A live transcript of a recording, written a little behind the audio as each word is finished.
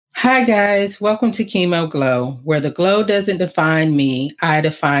Hi, guys. Welcome to Chemo Glow, where the glow doesn't define me, I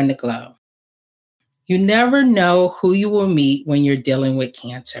define the glow. You never know who you will meet when you're dealing with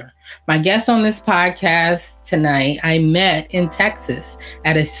cancer. My guest on this podcast tonight, I met in Texas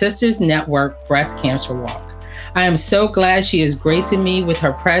at a Sisters Network breast cancer walk. I am so glad she is gracing me with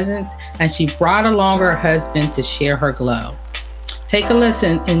her presence, and she brought along her husband to share her glow. Take a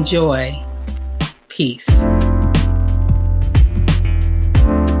listen, enjoy. Peace.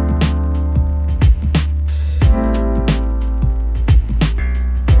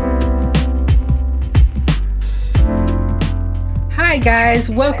 Hi guys,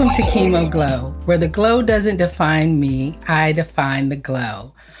 welcome to Chemo Glow, where the glow doesn't define me, I define the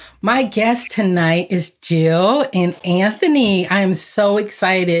glow. My guest tonight is Jill and Anthony. I am so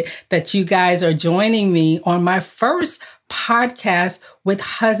excited that you guys are joining me on my first podcast with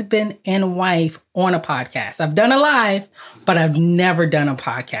husband and wife on a podcast. I've done a live, but I've never done a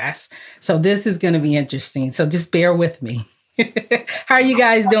podcast. So this is going to be interesting. So just bear with me. How are you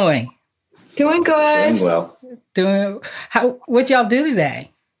guys doing? Doing good. Doing well. What y'all do today?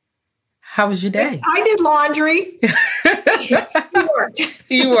 How was your day? I did laundry. You worked.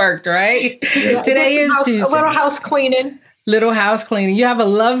 You worked, right? Yeah, today is Tuesday. A little house cleaning. Little house cleaning. You have a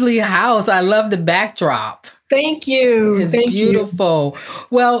lovely house. I love the backdrop. Thank you. It's beautiful.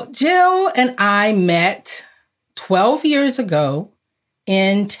 Well, Jill and I met 12 years ago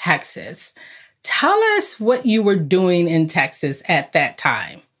in Texas. Tell us what you were doing in Texas at that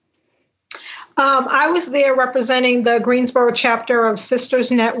time. I was there representing the Greensboro chapter of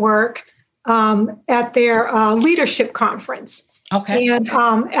Sisters Network at their leadership conference. Okay. And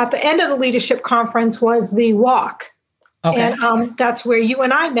at the end of the leadership conference was the walk. Okay. And that's where you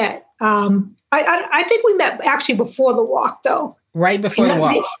and I met. I think we met actually before the walk, though. Right before the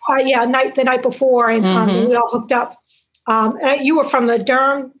walk. The night before, and we all hooked up. And you were from the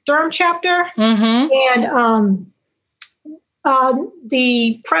Durham chapter, and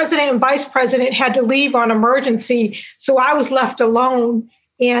the president and vice president had to leave on emergency, so I was left alone.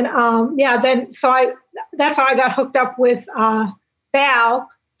 And that's how I got hooked up with Val,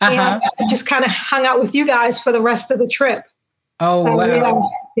 and just kind of hung out with you guys for the rest of the trip. Oh, so, wow!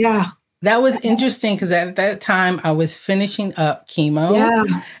 Yeah. That was interesting because at that time I was finishing up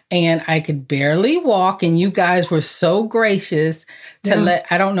chemo and I could barely walk, and you guys were so gracious to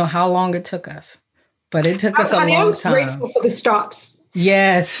I don't know how long it took us. But it took us a long time. I was grateful for the stops.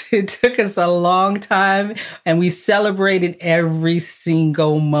 Yes, it took us a long time, and we celebrated every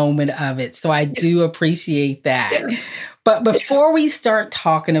single moment of it. So I do appreciate that. Yeah. But before we start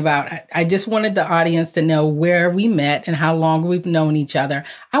talking about it, I just wanted the audience to know where we met and how long we've known each other.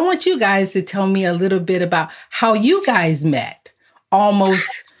 I want you guys to tell me a little bit about how you guys met.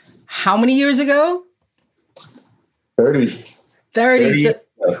 Almost how many years ago? 30. 30.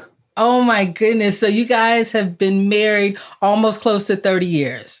 Oh my goodness. So you guys have been married almost close to 30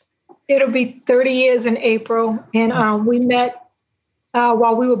 years. It'll be 30 years in April. And we met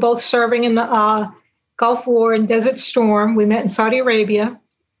while we were both serving in the Gulf War and Desert Storm. We met in Saudi Arabia.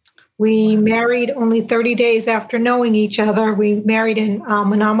 We married only 30 days after knowing each other. We married in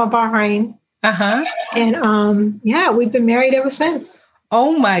Manama, Bahrain. And we've been married ever since.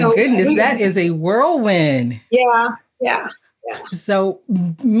 Oh my goodness. That is a whirlwind. Yeah. So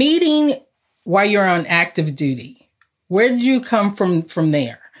meeting while you're on active duty, where did you come from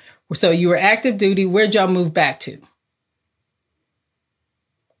there? So you were active duty. Where'd y'all move back to?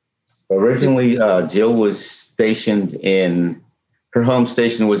 Originally, Jill was stationed her home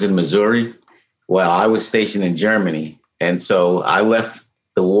station was in Missouri, while I was stationed in Germany. And so I left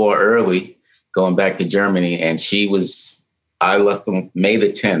the war early, going back to Germany, and I left on May the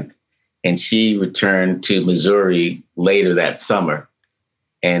 10th. And she returned to Missouri later that summer.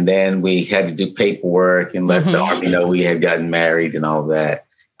 And then we had to do paperwork and let the Army know we had gotten married and all that.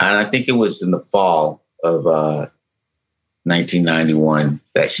 And I think it was in the fall of 1991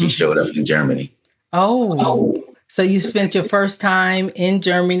 that she showed up in Germany. Oh, so you spent your first time in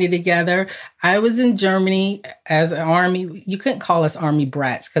Germany together. I was in Germany as an Army. You couldn't call us Army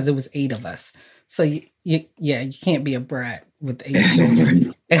brats because it was 8 of us. So you can't be a brat with 8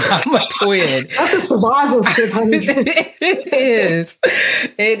 children. And I'm a twin. That's a survival ship, honey. It is.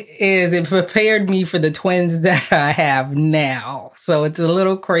 It prepared me for the twins that I have now. So it's a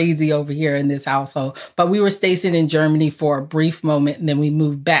little crazy over here in this household. But we were stationed in Germany for a brief moment, and then we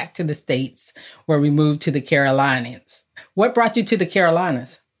moved back to the States, where we moved to the Carolinas. What brought you to the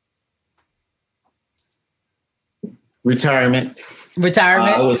Carolinas? Retirement.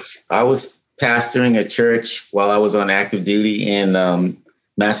 I was pastoring a church while I was on active duty in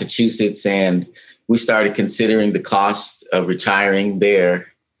Massachusetts, and we started considering the cost of retiring there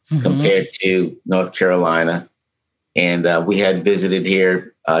compared to North Carolina. And we had visited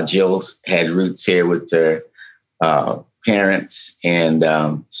here. Jill's had roots here with her parents. And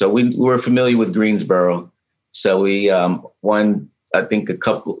so we were familiar with Greensboro. So we won, I think, a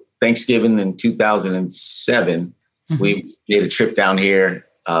couple Thanksgiving in 2007. We did a trip down here.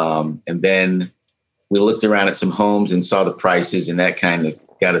 And then we looked around at some homes and saw the prices, and that kind of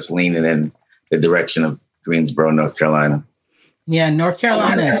got us leaning in the direction of Greensboro, North Carolina. Yeah, North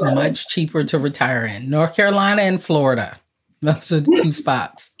Carolina is much cheaper to retire in. North Carolina and Florida. Those are the two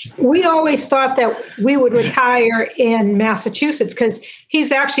spots. We always thought that we would retire in Massachusetts because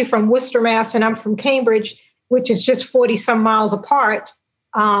he's actually from Worcester, Mass, and I'm from Cambridge, which is just 40 some miles apart.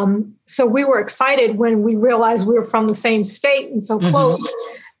 So we were excited when we realized we were from the same state and so close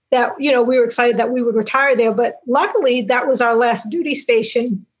that, we were excited that we would retire there. But luckily, that was our last duty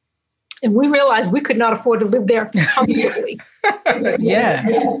station. And we realized we could not afford to live there comfortably. Yeah,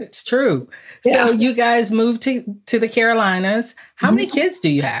 it's true. Yeah. So you guys moved to the Carolinas. How many kids do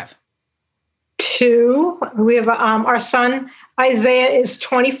you have? 2. We have our son, Isaiah, is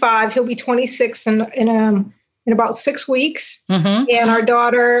 25. He'll be 26 in about 6 weeks. And our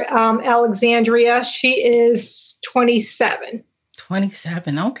daughter, Alexandria, she is 27.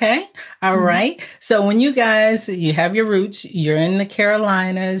 27. Okay. All right. So when you have your roots, you're in the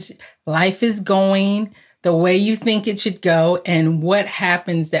Carolinas, life is going the way you think it should go. And what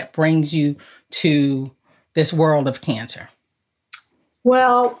happens that brings you to this world of cancer?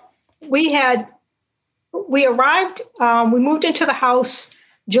 Well, we arrived, we moved into the house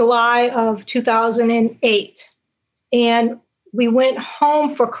July of 2008, and we went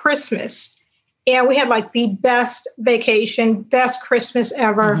home for Christmas. And we had like the best vacation, best Christmas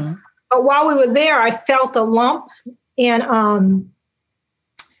ever. But while we were there, I felt a lump, and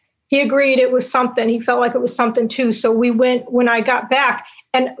he agreed it was something. He felt like it was something too. So we went when I got back,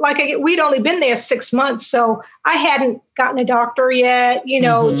 and we'd only been there 6 months. So I hadn't gotten a doctor yet,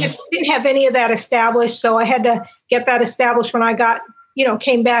 just didn't have any of that established. So I had to get that established when I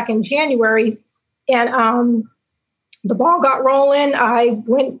came back in January, and the ball got rolling. I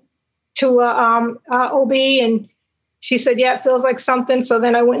went to OB, and she said, yeah, it feels like something. So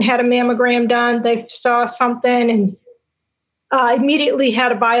then I went and had a mammogram done. They saw something, and I immediately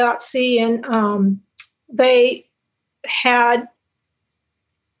had a biopsy, and they had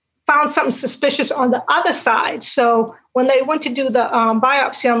found something suspicious on the other side. So when they went to do the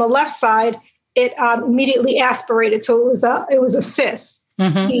biopsy on the left side, it immediately aspirated. So it was a cyst.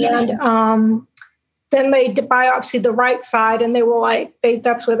 And then they biopsied the right side, and they were like,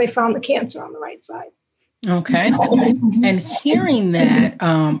 that's where they found the cancer, on the right side. Okay. And hearing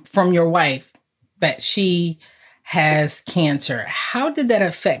that from your wife, that she has cancer, how did that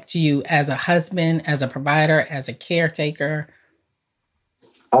affect you as a husband, as a provider, as a caretaker?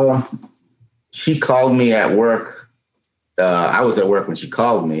 She called me at work. I was at work when she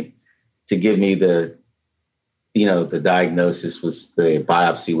called me to give me the diagnosis was, the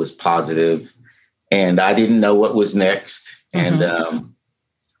biopsy was positive. And I didn't know what was next. And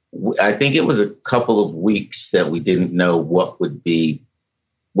I think it was a couple of weeks that we didn't know what the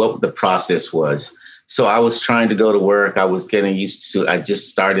process was. So I was trying to go to work. I was getting used to, I just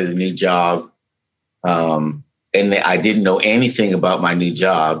started a new job. And I didn't know anything about my new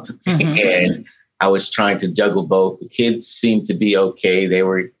job. And I was trying to juggle both. The kids seemed to be okay. They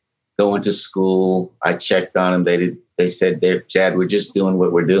were going to school. I checked on them. They said, Chad, we're just doing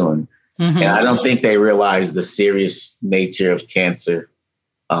what we're doing. And I don't think they realized the serious nature of cancer.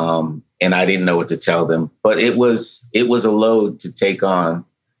 And I didn't know what to tell them, but it was a load to take on.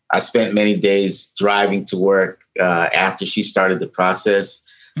 I spent many days driving to work after she started the process,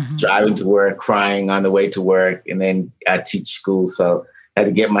 driving to work, crying on the way to work. And then I teach school. So I had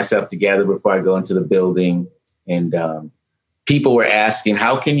to get myself together before I go into the building. And people were asking,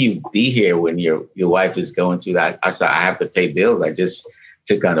 how can you be here when your wife is going through that? I said, I have to pay bills. I just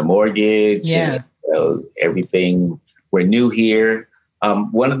took on a mortgage, and, everything. We're new here.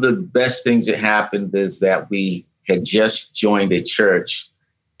 One of the best things that happened is that we had just joined a church,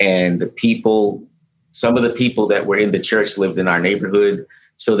 and some of the people that were in the church lived in our neighborhood.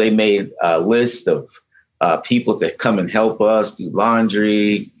 So they made a list of people to come and help us do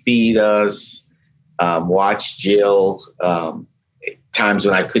laundry, feed us, watch Jill. Times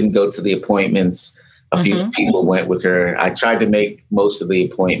when I couldn't go to the appointments, a few people went with her. I tried to make most of the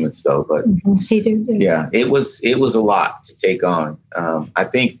appointments though, but yeah, it was a lot to take on. I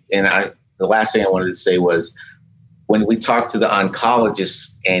think, the last thing I wanted to say was when we talked to the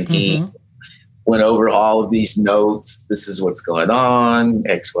oncologist and he went over all of these notes, this is what's going on,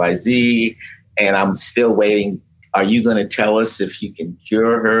 XYZ. And I'm still waiting are you going to tell us if you can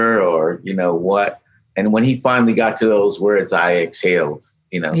cure her or, what? And when he finally got to those words, I exhaled,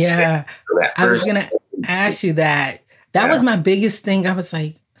 Yeah. I was going to ask you that. That was my biggest thing. I was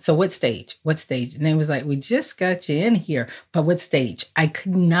like, so what stage? What stage? And it was like, we just got you in here, but what stage? I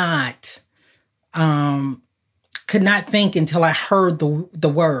could not think until I heard the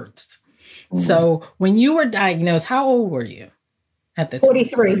words. Mm-hmm. So when you were diagnosed, how old were you at the time?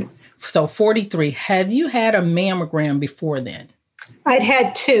 43. So 43. Have you had a mammogram before then? I'd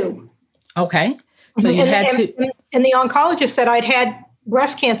had 2. Okay. So you had 2. And the oncologist said I'd had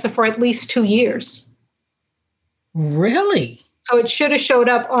breast cancer for at least 2 years. Really? So it should have showed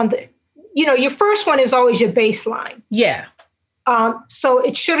up on the, your first one is always your baseline. Yeah. So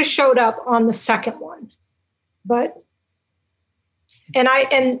it should have showed up on the second one. But, and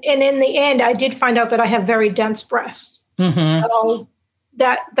in the end, I did find out that I have very dense breasts. Mm-hmm. So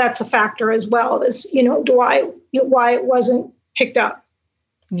that's a factor as well as, why it wasn't picked up.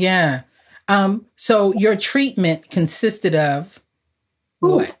 Yeah. So your treatment consisted of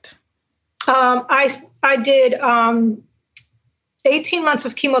what? I did 18 months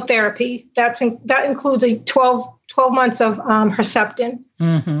of chemotherapy. That includes a 12 months of Herceptin.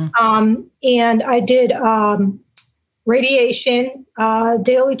 Mm-hmm. And I did radiation,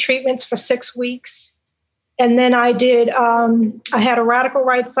 daily treatments for 6 weeks. And then I had a radical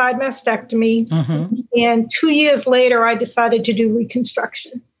right side mastectomy. Mm-hmm. And 2 years later, I decided to do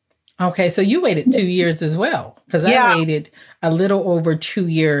reconstruction. Okay, so you waited 2 years as well, because I waited a little over 2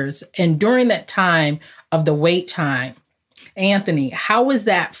 years. And during that time of the wait time, Anthony, how was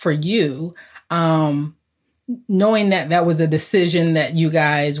that for you, knowing that was a decision that you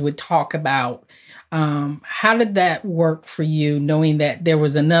guys would talk about? How did that work for you, knowing that there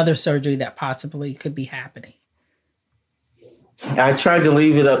was another surgery that possibly could be happening? I tried to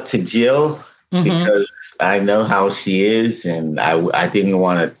leave it up to Jill. Mm-hmm. Because I know how she is, and I didn't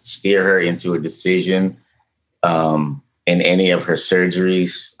want to steer her into a decision in any of her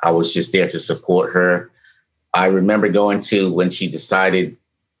surgeries. I was just there to support her. I remember going to, when she decided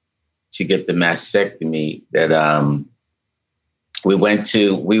to get the mastectomy, that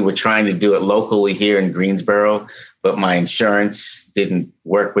we were trying to do it locally here in Greensboro, but my insurance didn't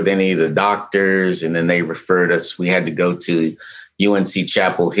work with any of the doctors, and then they referred us. We had to go to UNC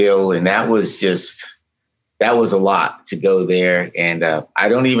Chapel Hill. And that was a lot to go there. And I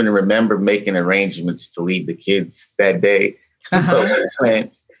don't even remember making arrangements to leave the kids that day. Uh-huh.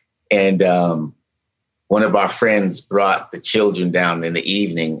 And one of our friends brought the children down in the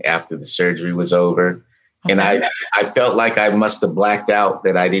evening after the surgery was over. Okay. And I felt like I must have blacked out,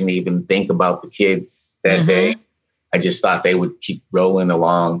 that I didn't even think about the kids that day. I just thought they would keep rolling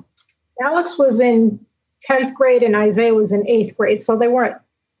along. Alex was in 10th grade and Isaiah was in 8th grade. So they weren't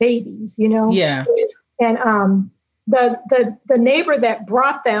babies, Yeah. And the neighbor that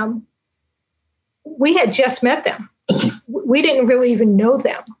brought them, we had just met them. We didn't really even know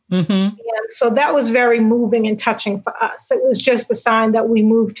them. Mm-hmm. And so that was very moving and touching for us. It was just a sign that we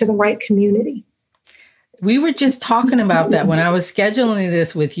moved to the right community. We were just talking about that when I was scheduling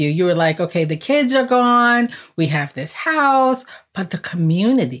this with you. You were like, okay, the kids are gone. We have this house, but the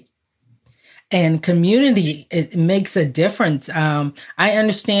community. And community, it makes a difference. I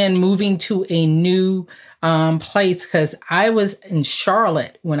understand moving to a new place, because I was in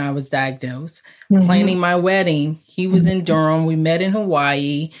Charlotte when I was diagnosed, planning my wedding. He was in Durham. We met in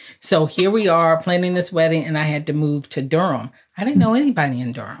Hawaii. So here we are planning this wedding, and I had to move to Durham. I didn't know anybody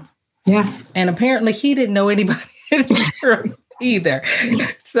in Durham. Yeah. And apparently he didn't know anybody in Durham either.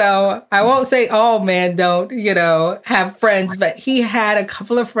 So I won't say all men don't, have friends, but he had a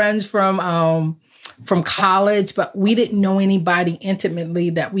couple of friends from college, but we didn't know anybody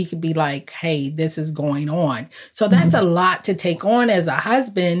intimately that we could be like, hey, this is going on. So that's a lot to take on as a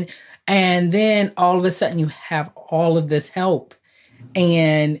husband. And then all of a sudden you have all of this help,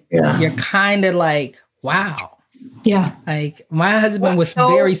 and you're kind of like, wow. Yeah. Like, my husband was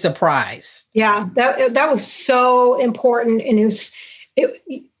very surprised. Yeah, that was so important. And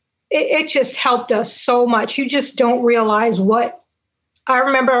it just helped us so much. You just don't realize what. I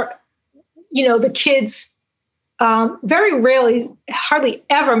remember, the kids very rarely, hardly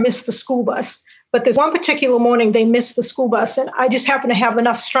ever miss the school bus. But there's one particular morning they missed the school bus, and I just happened to have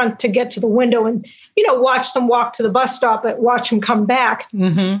enough strength to get to the window and, watch them walk to the bus stop, but watch them come back.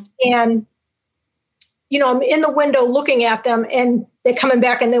 Mm-hmm. And I'm in the window looking at them, and they're coming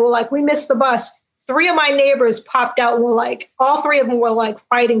back, and they were like, we missed the bus. 3 of my neighbors popped out and were like, all 3 of them were like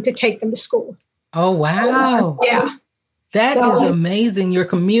fighting to take them to school. Oh, wow. Yeah. That is amazing. Your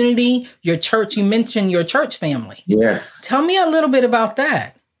community, your church, you mentioned your church family. Yes. Tell me a little bit about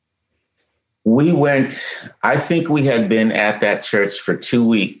that. We went, I think we had been at that church for 2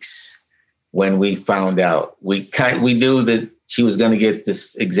 weeks when we found out. We knew that she was going to get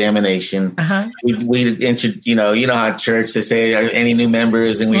this examination. Uh-huh. We you know how at church they say, "Are any new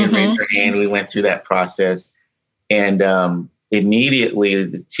members?" And we raised our hand. We went through that process. And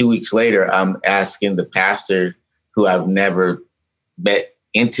immediately, 2 weeks later, I'm asking the pastor, who I've never met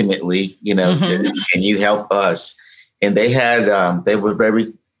intimately, can you help us? And they had, they were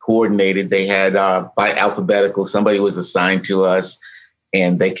very coordinated. They had by alphabetical, somebody was assigned to us,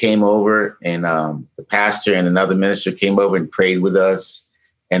 and they came over, and the pastor and another minister came over and prayed with us.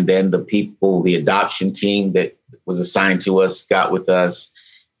 And then the adoption team that was assigned to us got with us.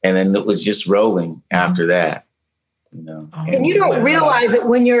 And then it was just rolling after that. And you don't realize it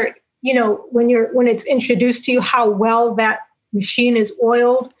when when it's introduced to you, how well that machine is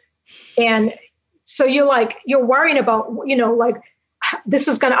oiled. And so you're worrying about, I'm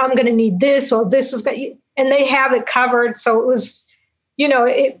going to need this, or this is going, and they have it covered. So it was,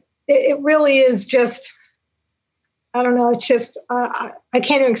 it really is just, I don't know. It's just, I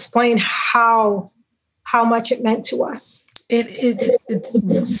can't even explain how much it meant to us.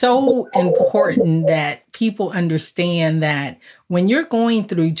 It's so important that people understand that when you're going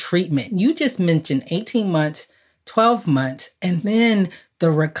through treatment, you just mentioned 18 months, 12 months, and then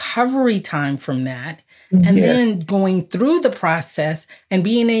the recovery time from that, and then going through the process and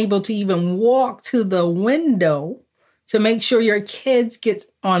being able to even walk to the window to make sure your kids get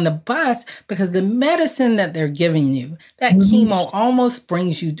on the bus, because the medicine that they're giving you, that chemo almost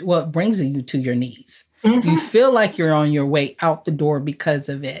brings you to your knees. You feel like you're on your way out the door because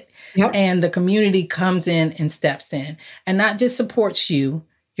of it. Yep. And the community comes in and steps in and not just supports you,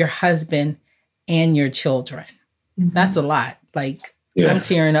 your husband, and your children. That's a lot. I'm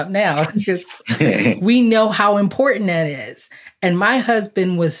tearing up now because we know how important that is. And my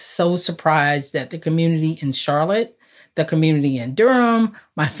husband was so surprised that the community in Charlotte, the community in Durham,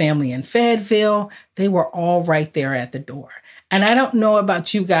 my family in Fayetteville, they were all right there at the door. And I don't know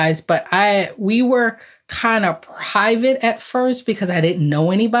about you guys, but we were kind of private at first because I didn't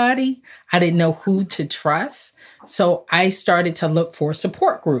know anybody. I didn't know who to trust. So I started to look for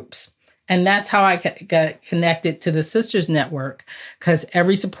support groups. And that's how I got connected to the Sisters Network, because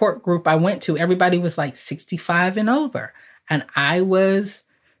every support group I went to, everybody was like 65 and over. And I was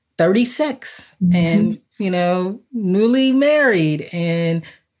 36 and, newly married and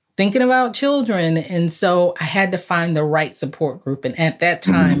thinking about children. And so I had to find the right support group. And at that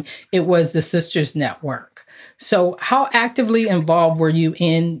time, it was the Sisters Network. So how actively involved were you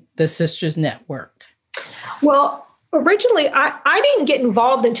in the Sisters Network? Well, originally, I didn't get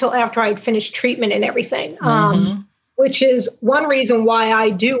involved until after I'd finished treatment and everything, which is one reason why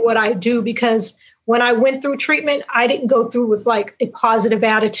I do what I do, because when I went through treatment, I didn't go through with a positive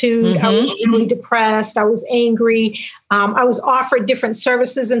attitude. I was really depressed. I was angry. I was offered different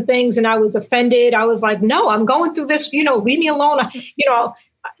services and things, and I was offended. I was like, no, I'm going through this, leave me alone.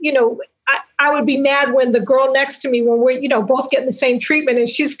 I would be mad when the girl next to me, when we're, both getting the same treatment, and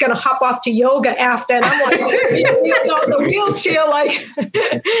she's going to hop off to yoga after. And I'm like, the wheelchair, I would be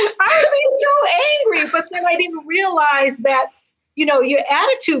so angry. But then I didn't realize that, your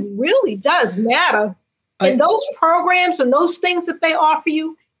attitude really does matter. And those programs and those things that they offer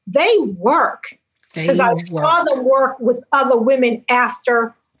you, they work. Because I saw them work with other women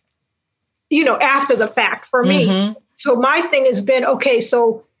after the fact for me. So my thing has been, okay,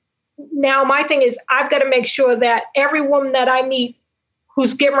 so now my thing is I've got to make sure that every woman that I meet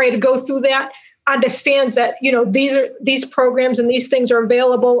who's getting ready to go through that understands that, these programs and these things are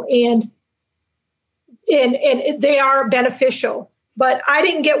available and they are beneficial. But I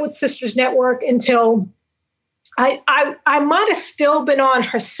didn't get with Sisters Network until I might have still been on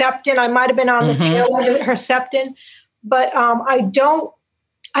Herceptin. I might have been on the tail end of Herceptin, but I don't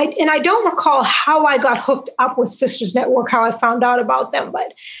recall how I got hooked up with Sisters Network, how I found out about them.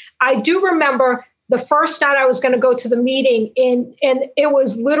 But I do remember the first night I was going to go to the meeting, and it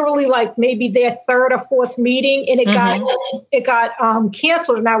was literally maybe their third or fourth meeting, and it got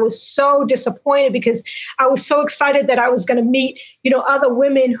canceled. And I was so disappointed because I was so excited that I was going to meet, other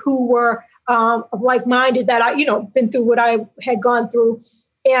women who were of like-minded, that I, been through what I had gone through.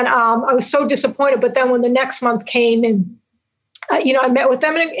 And I was so disappointed. But then when the next month came and, I met with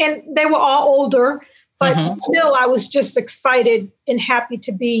them, and they were all older, but still I was just excited and happy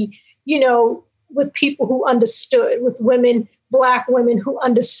to be, with people who understood, with women, Black women who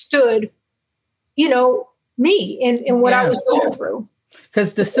understood, me and what I was going through.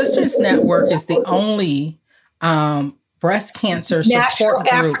 Because the Sisters Network is the only breast cancer National support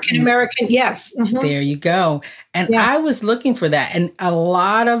group. African American, yes. Mm-hmm. There you go. And I was looking for that. And a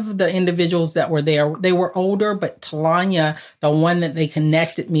lot of the individuals that were there, they were older, but Talanya, the one that they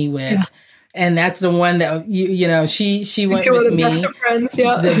connected me with, and that's the one that, you know, she went with me. Best of friends,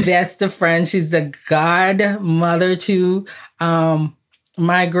 the best of friends. She's the godmother to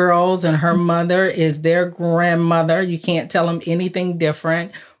my girls, and her mother is their grandmother. You can't tell them anything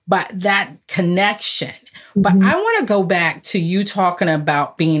different, but that connection. But I want to go back to you talking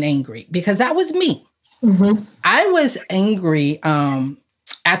about being angry, because that was me. Mm-hmm. I was angry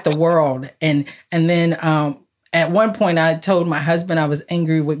at the world. And then at one point I told my husband I was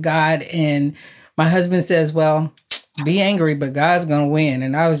angry with God. And my husband says, well, be angry, but God's going to win.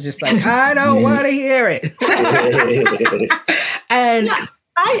 And I was just like, I don't want to hear it. And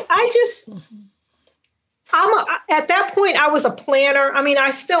at that point, I was a planner. I mean, I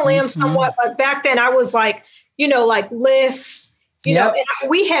still am somewhat, but back then I was like, you know, like lists, you know, and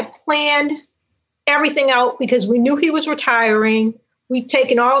we had planned everything out because we knew he was retiring. We'd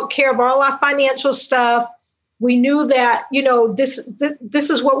taken all care of all our financial stuff. We knew that, you know, this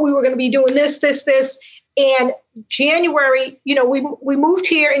is what we were going to be doing, this. And January, you know, we moved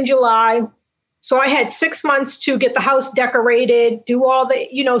here in July. So I had 6 months to get the house decorated, do all the,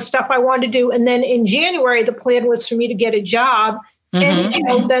 you know, stuff I wanted to do. And then in January, the plan was for me to get a job and, you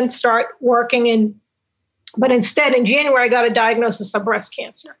know, then start working. But instead, in January, I got a diagnosis of breast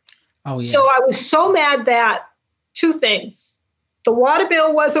cancer. Oh, yeah. So I was so mad that two things. The water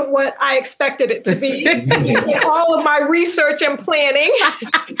bill wasn't what I expected it to be. In all of my research and planning,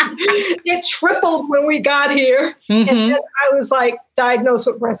 it tripled when we got here. And then I was like diagnosed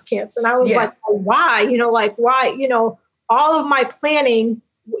with breast cancer. And I was like, oh, why? You know, like, why? You know, all of my planning,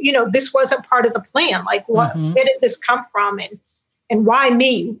 you know, this wasn't part of the plan. Like, where did this come from? And why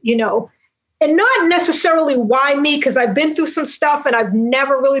me? You know, and not necessarily why me, because I've been through some stuff and I've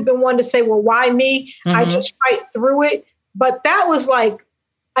never really been one to say, well, why me? I just fight through it. But that was like,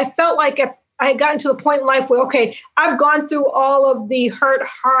 I felt like I had gotten to the point in life where, okay, I've gone through all of the hurt,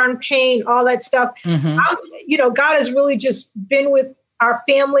 harm, pain, all that stuff. You know, God has really just been with our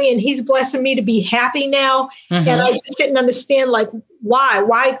family and he's blessing me to be happy now. And I just didn't understand, like,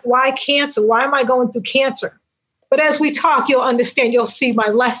 why cancer? Why am I going through cancer? But as we talk, you'll understand, you'll see my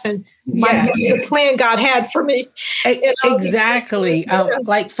lesson, the plan God had for me. Exactly.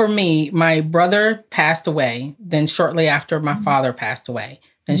 Like for me, my brother passed away. Then shortly after, my father passed away.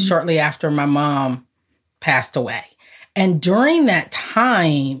 Then shortly after, my mom passed away. And during that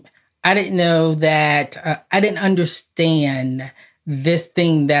time, I didn't know that, I didn't understand this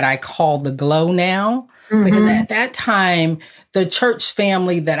thing that I call the glow now. Because at that time, the church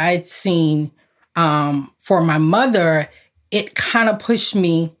family that I'd seen for my mother, it kind of pushed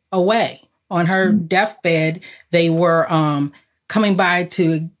me away. On her deathbed, they were coming by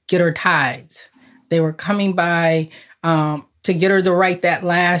to get her tithes. They were coming by to get her to write that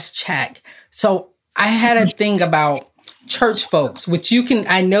last check. So I had a thing about church folks, which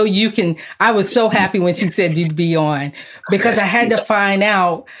I was so happy when she said you'd be on, because I had to find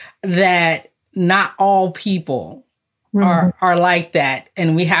out that not all people are like that.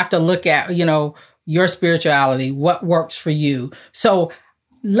 And we have to look at, you know, your spirituality, what works for you. So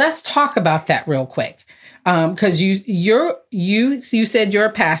let's talk about that real quick. Because you said you're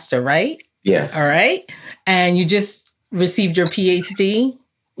a pastor, right? Yes. All right. And you just received your PhD?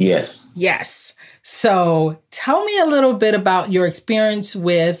 Yes. Yes. So tell me a little bit about your experience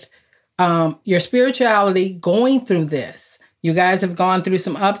with your spirituality going through this. You guys have gone through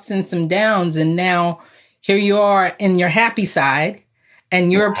some ups and some downs, and now here you are in your happy side,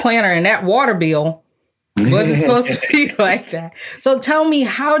 and you're a planner, and that water bill wasn't supposed to be like that. So tell me,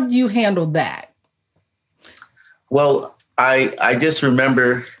 how did you handle that? Well, I just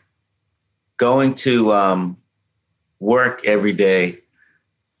remember going to work every day.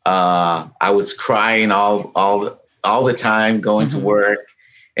 I was crying all the time going to work.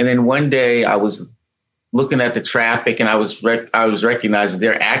 And then one day I was looking at the traffic, and I was recognizing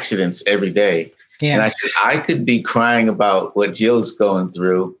there are accidents every day. Yeah. And I said, I could be crying about what Jill's going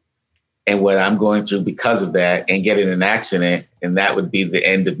through and what I'm going through because of that, and get in an accident, and that would be the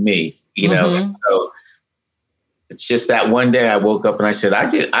end of me, you know? So it's just that one day I woke up and I said,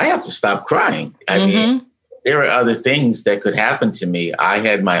 I have to stop crying. I mean, there are other things that could happen to me. I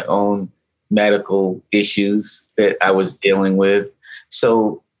had my own medical issues that I was dealing with.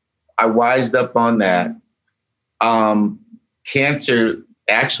 So I wised up on that. Cancer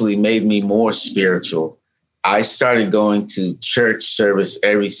actually made me more spiritual. I started going to church service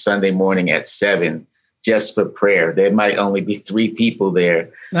every Sunday morning at 7. just for prayer. There might only be 3 people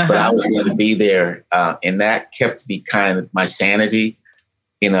there, but I was going to be there. And that kept me kind of my sanity,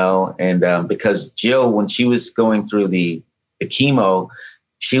 and because Jill, when she was going through the chemo,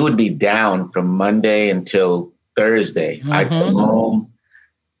 she would be down from Monday until Thursday. I'd come home.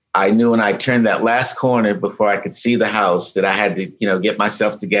 I knew when I turned that last corner before I could see the house that I had to, get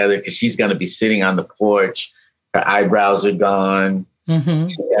myself together because she's going to be sitting on the porch. Her eyebrows are gone. She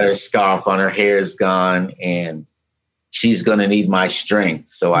got her scarf on, her hair is gone, and she's going to need my strength.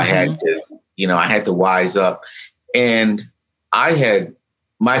 So I had to wise up. And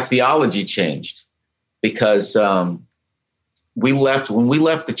my theology changed because when we left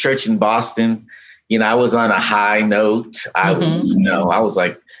the church in Boston, I was on a high note. I was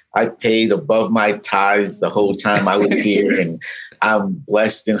like, I paid above my tithes the whole time I was here, and I'm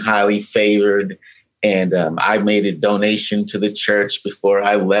blessed and highly favored. And I made a donation to the church before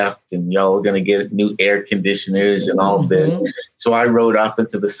I left, and y'all are going to get new air conditioners and all this. So I rode off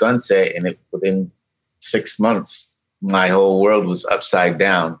into the sunset, and within 6 months, my whole world was upside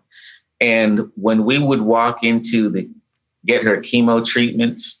down. And when we would walk into get her chemo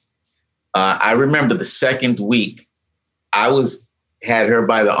treatments, I remember the second week, I had her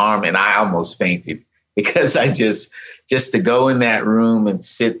by the arm and I almost fainted because I just to go in that room and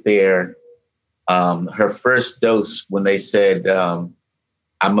sit there. Her first dose, when they said, I'm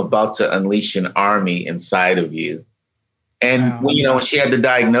about to unleash an army inside of you. And when she had the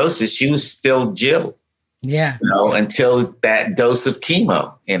diagnosis, she was still Jill. Yeah. Until that dose of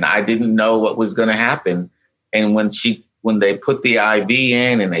chemo. And I didn't know what was going to happen. And when they put the IV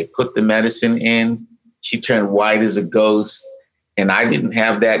in and they put the medicine in, she turned white as a ghost. And I didn't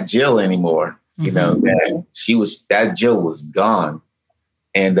have that Jill anymore. That Jill was gone.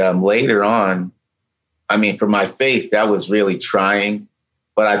 And later on, for my faith, that was really trying,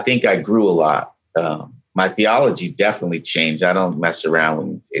 but I think I grew a lot. My theology definitely changed. I don't mess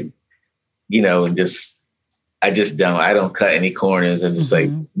around and I don't cut any corners. I'm just like,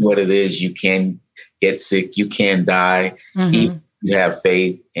 what it is, you can get sick, you can die. You have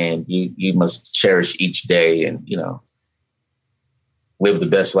faith, and you must cherish each day and, live the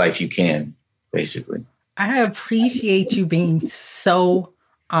best life you can, basically. I appreciate you being so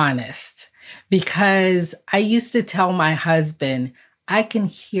honest, because I used to tell my husband, I can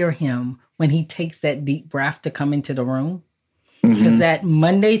hear him when he takes that deep breath to come into the room. Because that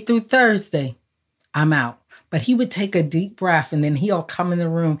Monday through Thursday, I'm out. But he would take a deep breath and then he'll come in the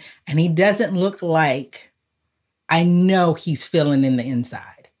room and he doesn't look like I know he's feeling in the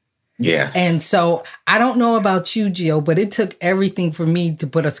inside. Yes. And so I don't know about you, Jill, but it took everything for me to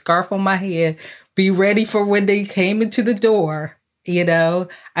put a scarf on my head, be ready for when they came into the door.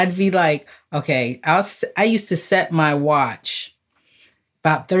 I'd be like, okay, I used to set my watch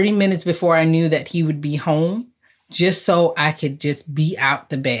about 30 minutes before I knew that he would be home, just so I could just be out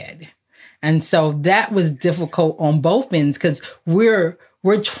the bed. And so that was difficult on both ends because we're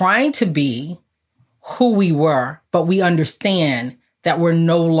trying to be who we were, but we understand that we're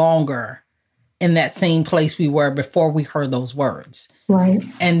no longer in that same place we were before we heard those words. Right.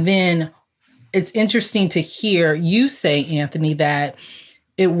 And then it's interesting to hear you say, Anthony, that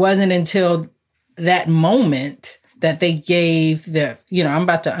it wasn't until that moment that they gave I'm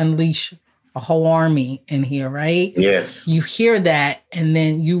about to unleash a whole army in here, right? Yes. You hear that, and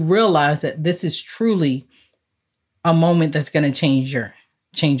then you realize that this is truly a moment that's going to change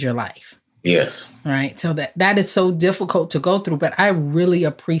your life. Yes. Right. So that is so difficult to go through, but I really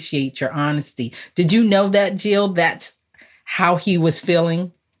appreciate your honesty. Did you know that, Jill? That's how he was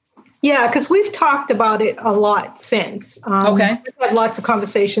feeling? Yeah, because we've talked about it a lot since. Okay. We've had lots of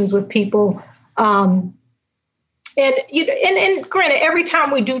conversations with people. And granted, every time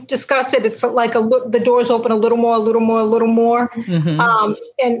we do discuss it, it's like the doors open a little more.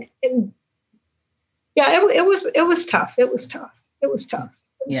 And yeah, it was tough. It was tough.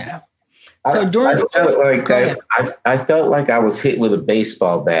 So I felt like I was hit with a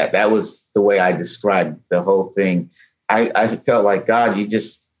baseball bat. That was the way I described the whole thing. I felt like, God, you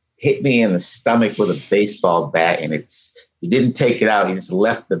just hit me in the stomach with a baseball bat, and you didn't take it out. You just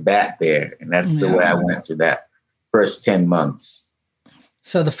left the bat there. And that's the way I went through that first 10 months.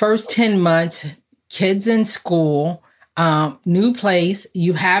 So the first 10 months, kids in school, new place,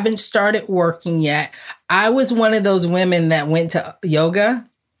 you haven't started working yet. I was one of those women that went to yoga,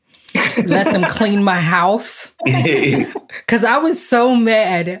 let them clean my house, because I was so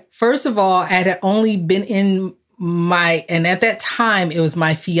mad. First of all, I had only been in and at that time, it was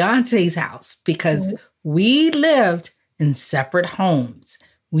my fiance's house, because we lived in separate homes.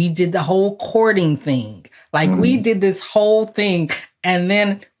 We did the whole courting thing. We did this whole thing. And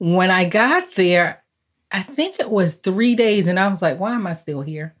then when I got there, I think it was 3 days. And I was like, why am I still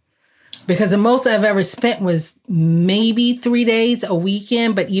here? Because the most I've ever spent was maybe 3 days, a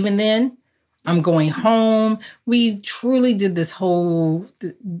weekend. But even then, I'm going home. We truly did this whole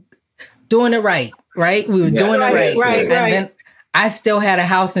doing it right, right? We were doing it right. Right. And then I still had a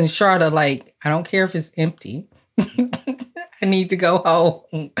house in Charlotte. Like, I don't care if it's empty. I need to go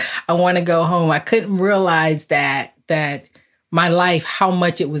home. I want to go home. I couldn't realize that my life, how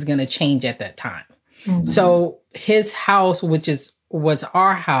much it was going to change at that time. Mm-hmm. So his house, which was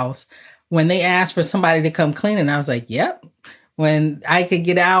our house, when they asked for somebody to come clean, and I was like, yep. When I could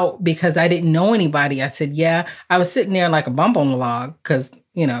get out because I didn't know anybody, I said, yeah. I was sitting there like a bump on the log because,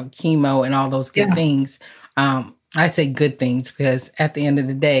 chemo and all those good things. I say good things because at the end of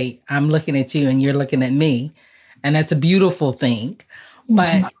the day, I'm looking at you and you're looking at me. And that's a beautiful thing. Mm-hmm.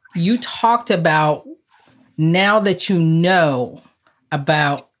 But you talked about now that you know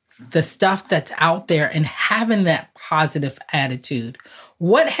about the stuff that's out there and having that positive attitude,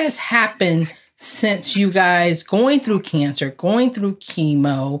 what has happened since you guys going through cancer, going through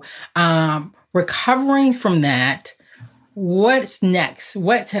chemo, recovering from that? What's next?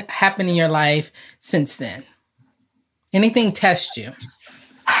 What's happened in your life since then? Anything test you?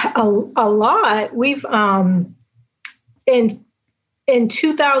 A lot. We've in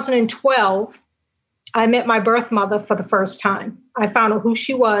 2012, I met my birth mother for the first time. I found out who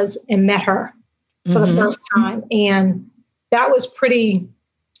she was and met her for the first time. And that was pretty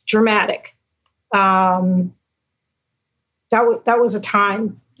dramatic. That was a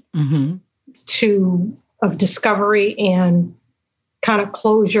time of discovery and kind of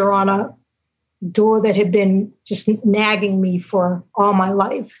closure on a door that had been just nagging me for all my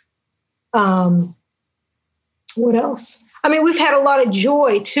life. What else? I mean, we've had a lot of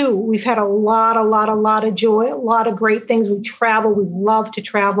joy too. We've had a lot of joy, a lot of great things. We travel. We love to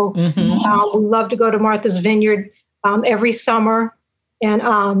travel. We love to go to Martha's Vineyard every summer.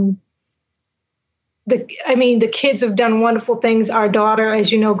 And the kids have done wonderful things. Our daughter,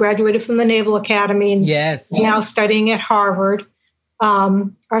 as you know, graduated from the Naval Academy and is now studying at Harvard.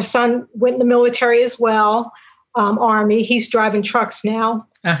 Our son went in the military as well, Army. He's driving trucks now.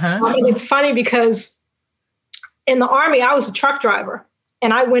 And it's funny because in the Army, I was a truck driver,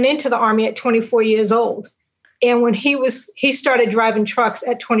 and I went into the Army at 24 years old. And when he started driving trucks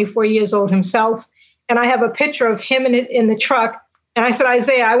at 24 years old himself. And I have a picture of him in the truck. And I said,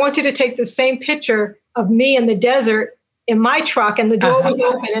 Isaiah, I want you to take the same picture of me in the desert in my truck. And the door was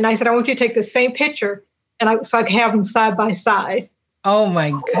open. And I said, I want you to take the same picture. And so I could have them side by side. Oh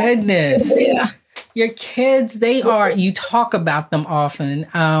my goodness. Yeah. Your kids, you talk about them often.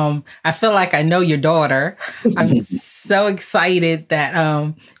 I feel like I know your daughter. I'm so excited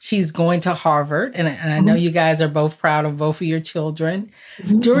that she's going to Harvard. And I know you guys are both proud of both of your children.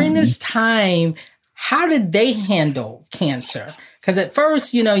 During this time, how did they handle cancer? Because at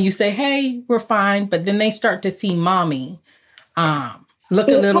first, you say, hey, we're fine. But then they start to see mommy look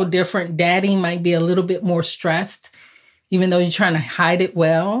a little different. Daddy might be a little bit more stressed, even though you're trying to hide it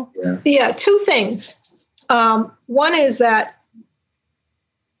well. Yeah, two things. One is that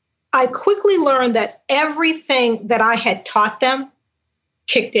I quickly learned that everything that I had taught them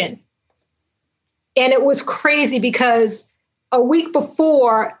kicked in. And it was crazy because a week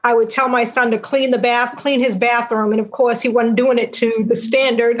before, I would tell my son to clean his bathroom. And of course, he wasn't doing it to the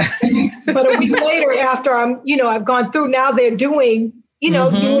standard. But a week later, after I've gone through, now they're doing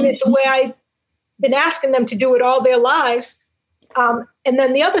it the way I've been asking them to do it all their lives. And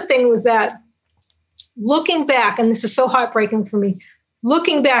then the other thing was that looking back, and this is so heartbreaking for me,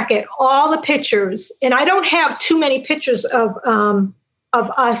 looking back at all the pictures, and I don't have too many pictures of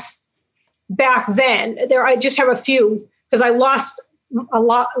us back then. I just have a few, because I lost a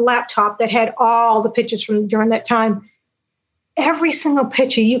laptop that had all the pictures from during that time. Every single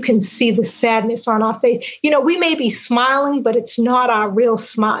picture, you can see the sadness on our face. We may be smiling, but it's not our real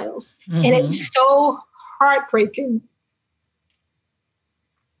smiles. And it's so heartbreaking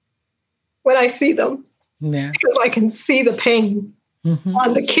when I see them. Yeah. Because I can see the pain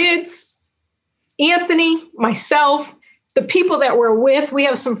on the kids, Anthony, myself, the people that we're with. We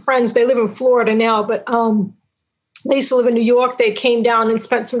have some friends, they live in Florida now, but they used to live in New York. They came down and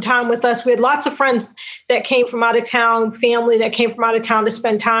spent some time with us. We had lots of friends that came from out of town, family that came from out of town to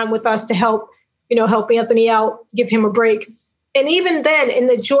spend time with us to help Anthony out, give him a break. And even then, in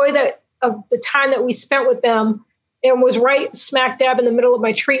the joy of the time that we spent with them, and was right smack dab in the middle of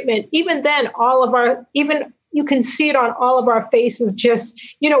my treatment, even then, you can see it on all of our faces. Just,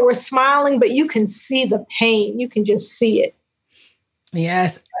 we're smiling, but you can see the pain. You can just see it.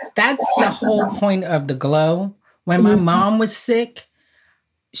 Yes, that's the whole point of the glow. When my mom was sick,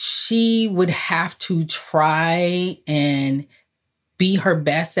 she would have to try and be her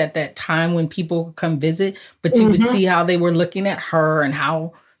best at that time when people would come visit, but you would see how they were looking at her and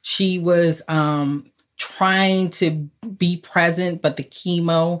how she was trying to be present, but the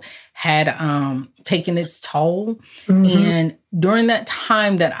chemo had taken its toll. And during that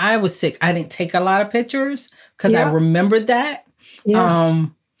time that I was sick, I didn't take a lot of pictures because I remembered that.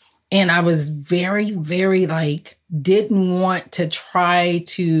 And I was very, very didn't want to try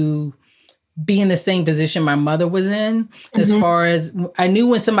to be in the same position my mother was in, as far as I knew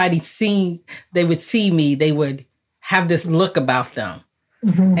when they would see me, they would have this look about them.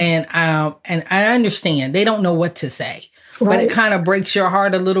 And I understand they don't know what to say, but it kind of breaks your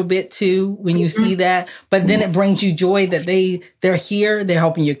heart a little bit too when you see that. But then it brings you joy that they're here, they're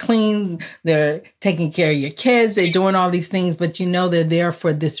helping you clean, they're taking care of your kids, they're doing all these things, but you know they're there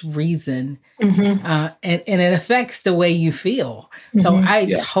for this reason. And it affects the way you feel. So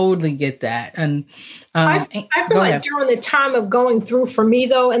I totally get that. And I feel like during the time of going through for me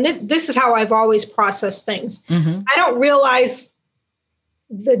though, and this is how I've always processed things. I don't realize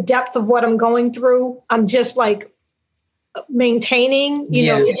the depth of what I'm going through. I'm just maintaining, you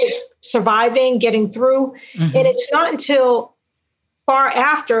know, just surviving, getting through. And it's not until far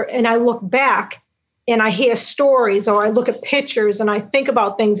after, and I look back and I hear stories or I look at pictures and I think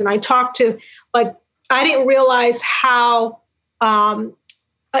about things and I talk to, I didn't realize how, a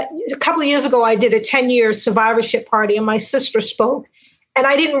couple of years ago, I did a 10-year survivorship party and my sister spoke and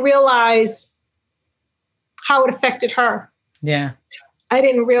I didn't realize how it affected her. Yeah. I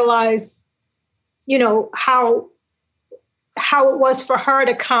didn't realize, you know, how it was for her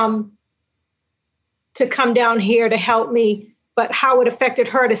to come down here to help me, but how it affected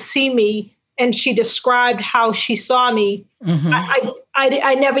her to see me. And she described how she saw me.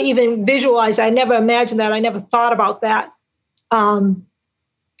 I never even visualized. I never imagined that. I never thought about that.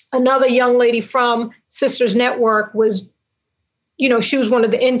 Another young lady from Sisters Network was, you know, she was one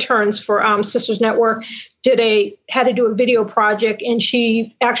of the interns for Sisters Network, had to do a video project, and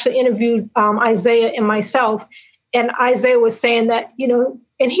she actually interviewed Isaiah and myself. And Isaiah was saying that, you know,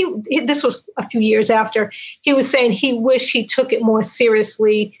 and this was a few years after, he was saying he wished he took it more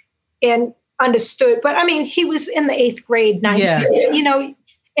seriously and understood. But I mean, he was in the 8th grade, 9th grade, you know,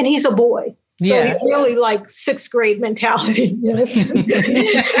 and he's a boy. So he's really 6th grade mentality. Yes.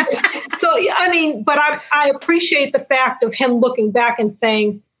 So, I mean, but I appreciate the fact of him looking back and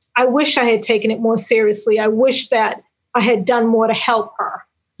saying, I wish I had taken it more seriously. I wish that I had done more to help her.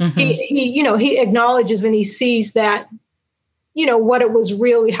 He acknowledges and he sees that, you know, what it was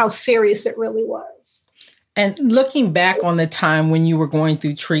really, how serious it really was. And looking back on the time when you were going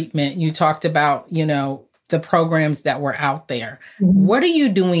through treatment, you talked about, you know, the programs that were out there. What are you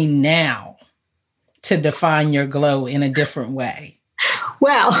doing now to define your glow in a different way?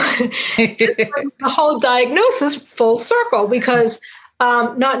 Well, the whole diagnosis full circle, because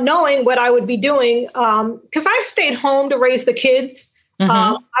not knowing what I would be doing, because I stayed home to raise the kids.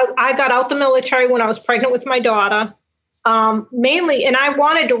 I got out the military when I was pregnant with my daughter, mainly, and I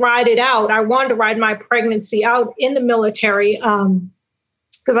wanted to ride it out. I wanted to ride my pregnancy out in the military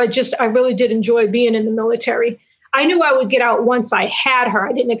because I really did enjoy being in the military. I knew I would get out once I had her.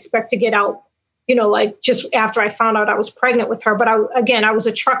 I didn't expect to get out, you know, just after I found out I was pregnant with her. But I was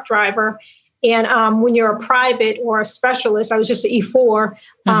a truck driver. And when you're a private or a specialist, I was just an E4,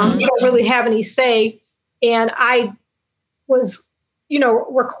 you don't really have any say. And I was, you know,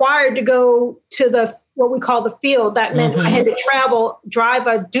 required to go to what we call the field. That meant I had to drive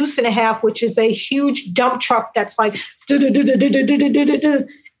a deuce and a half, which is a huge dump truck that's like, and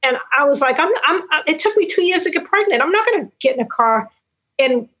I was like, it took me 2 years to get pregnant. I'm not going to get in a car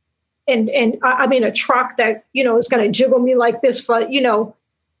and I mean, a truck that, you know, is going to jiggle me like this for, you know,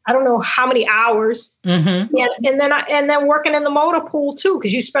 I don't know how many hours. And then working in the motor pool too,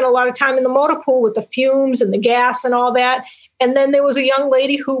 because you spend a lot of time in the motor pool with the fumes and the gas and all that. And then there was a young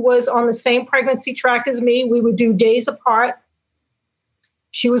lady who was on the same pregnancy track as me. We would do days apart.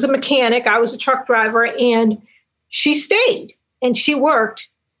 She was a mechanic. I was a truck driver, and she stayed and she worked,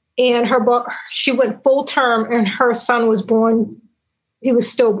 and she went full term, and her son was born. He was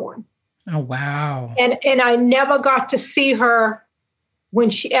stillborn. Oh, wow. And I never got to see her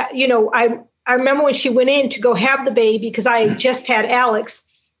when she, you know, I remember when she went in to go have the baby, because I had just had Alex,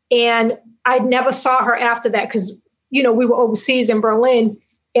 and I never saw her after that because, you know, we were overseas in Berlin,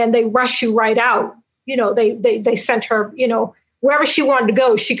 and they rush you right out. You know, they sent her, you know, wherever she wanted to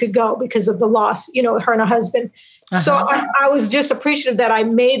go, she could go because of the loss, you know, her and her husband. So I was just appreciative that I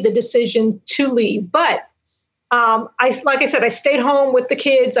made the decision to leave. But like I said, I stayed home with the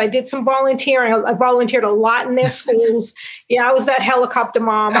kids. I did some volunteering. I volunteered a lot in their schools. Yeah, I was that helicopter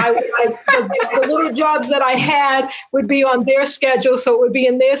mom. The little jobs that I had would be on their schedule, so it would be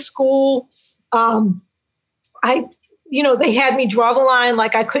in their school. They had me draw the line.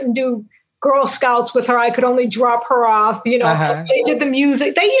 Like I couldn't do Girl Scouts with her. I could only drop her off. They did the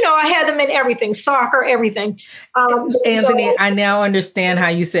music. I had them in everything, soccer, everything. Anthony, I now understand how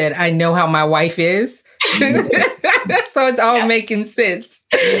you said, I know how my wife is. So it's all making sense.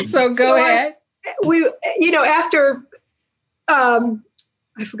 So go ahead. After, I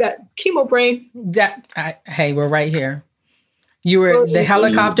forgot, chemo brain. Hey, we're right here. You were the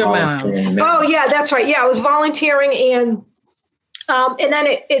helicopter mom. Oh yeah, that's right. Yeah, I was volunteering and then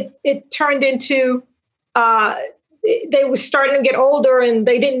it turned into, they were starting to get older and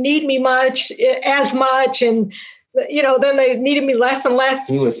they didn't need me as much. And, then they needed me less and less.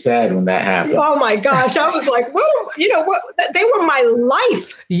 He was sad when that happened. Oh my gosh. I was like, well, they were my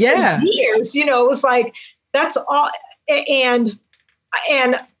life. Yeah. For years, it was like, that's all. And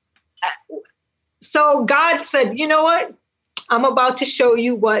so God said, you know what? I'm about to show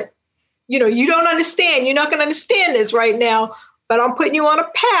you what, you don't understand. You're not going to understand this right now. But I'm putting you on a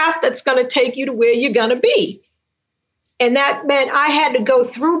path that's going to take you to where you're going to be. And that meant I had to go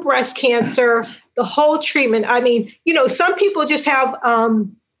through breast cancer, the whole treatment. I mean, some people just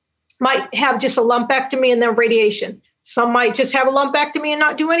might have just a lumpectomy and then radiation. Some might just have a lumpectomy and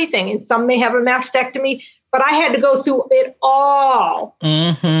not do anything. And some may have a mastectomy. But I had to go through it all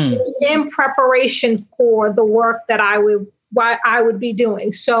in preparation for the work that I would be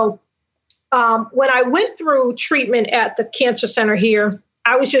doing. So when I went through treatment at the cancer center here,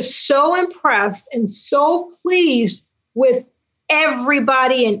 I was just so impressed and so pleased with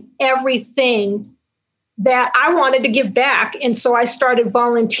everybody and everything that I wanted to give back. And so I started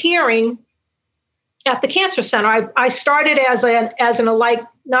volunteering at the cancer center. I started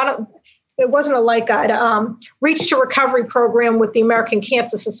it wasn't a light guide, Reach to Recovery program with the American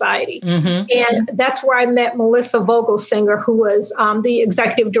Cancer Society. Mm-hmm. And that's where I met Melissa Vogelsinger, who was the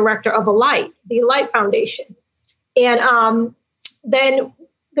executive director of the Alight Foundation. And then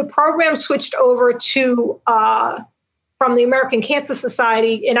the program switched over to, from the American Cancer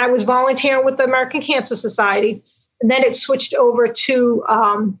Society, and I was volunteering with the American Cancer Society. And then it switched over to,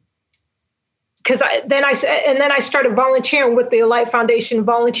 then I started volunteering with the Alight Foundation,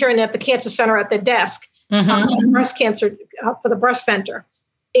 volunteering at the cancer center at the desk, breast cancer for the breast center.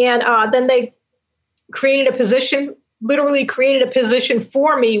 And then they literally created a position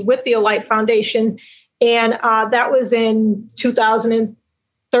for me with the Alight Foundation. And that was in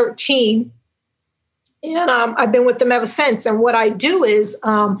 2013. And I've been with them ever since. And what I do is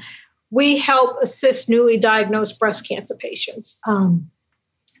we help assist newly diagnosed breast cancer patients.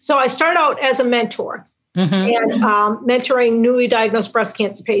 So I started out as a mentor and mentoring newly diagnosed breast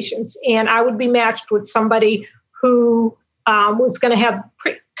cancer patients. And I would be matched with somebody who was going to have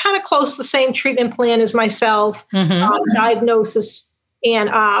kind of close to the same treatment plan as myself, diagnosis, and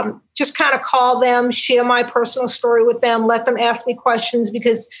just kind of call them, share my personal story with them, let them ask me questions,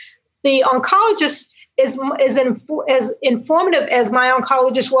 because the oncologist is as informative as my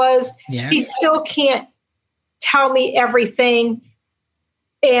oncologist was. Yes. He still can't tell me everything.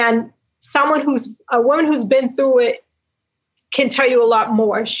 And a woman who's been through it can tell you a lot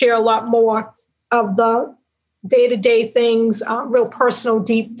more, share a lot more of the day-to-day things, real personal,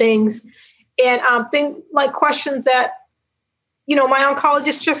 deep things, and things like questions that, my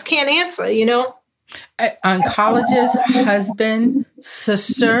oncologist just can't answer, Oncologist, husband,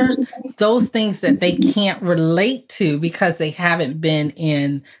 sister, those things that they can't relate to because they haven't been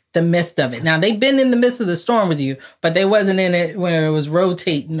in the midst of it. Now, they've been in the midst of the storm with you, but they wasn't in it when it was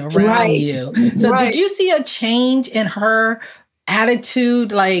rotating around you. So did you see a change in her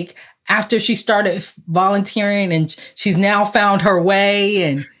attitude, like after she started volunteering and she's now found her way?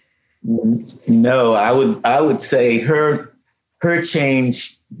 And no, I would say her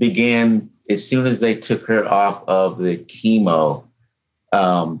change began as soon as they took her off of the chemo,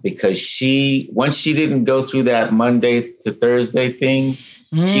 because once she didn't go through that Monday to Thursday thing,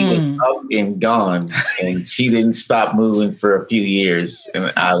 she was up and gone, and she didn't stop moving for a few years.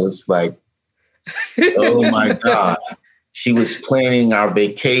 And I was like, oh my God. She was planning our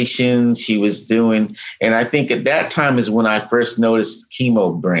vacation. She was doing, and I think at that time is when I first noticed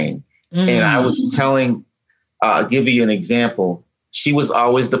chemo brain. And I was I'll give you an example. She was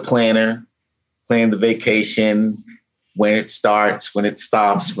always the planner, plan the vacation, when it starts, when it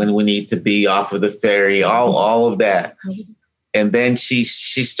stops, when we need to be off of the ferry, all of that. And then she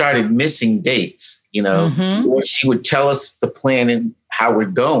started missing dates, or she would tell us the plan and how we're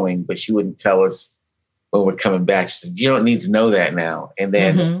going, but she wouldn't tell us when we're coming back. She said, you don't need to know that now. And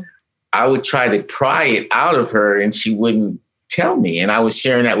then I would try to pry it out of her and she wouldn't tell me. And I was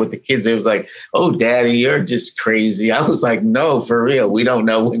sharing that with the kids. It was like, oh, Daddy, you're just crazy. I was like, no, for real. We don't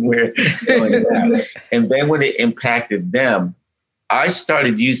know when we're doing that. And then when it impacted them, I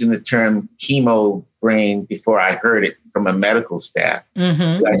started using the term chemo brain before I heard it from a medical staff.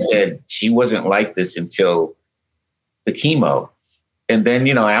 So I said, she wasn't like this until the chemo. And then,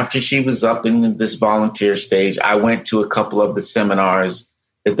 after she was up in this volunteer stage, I went to a couple of the seminars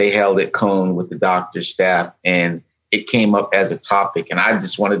that they held at Cone with the doctor staff, and it came up as a topic. And I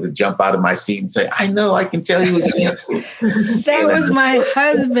just wanted to jump out of my seat and say, I know, I can tell you examples. That was my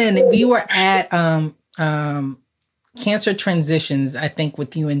husband. We were at Cancer Transitions, I think,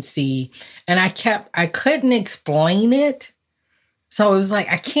 with UNC. And I couldn't explain it. So it was like,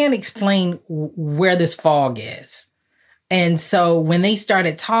 I can't explain where this fog is. And so when they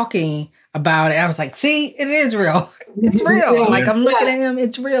started talking about it, I was like, see, it is real. It's real. Like, I'm looking at him.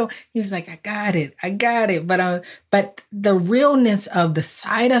 It's real. He was like, I got it. But the realness of the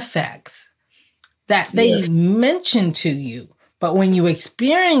side effects that they mention to you, but when you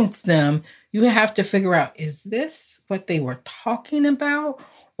experience them, you have to figure out, is this what they were talking about?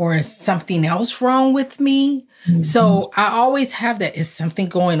 Or is something else wrong with me? So I always have that. Is something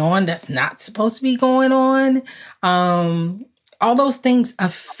going on that's not supposed to be going on? All those things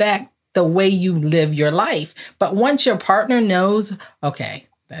affect the way you live your life. But once your partner knows, okay,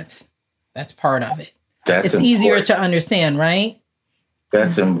 that's part of it. It's important. Easier to understand, right?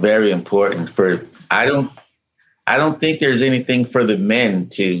 That's very important. I don't think there's anything for the men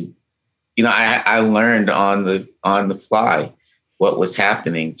to, I learned on the fly what was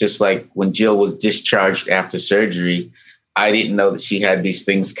happening. Just like when Jill was discharged after surgery, I didn't know that she had these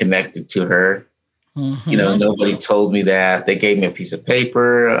things connected to her. Nobody told me that. They gave me a piece of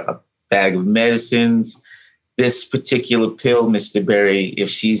paper, a bag of medicines. This particular pill, Mr. Berry, if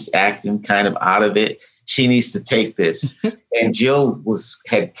she's acting kind of out of it, she needs to take this. And Jill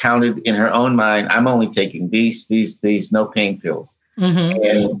had counted in her own mind, I'm only taking these no pain pills.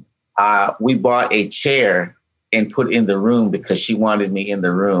 And we bought a chair and put in the room because she wanted me in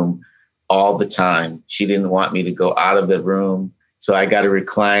the room all the time. She didn't want me to go out of the room. So I got a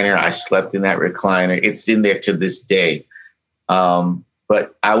recliner. I slept in that recliner. It's in there to this day.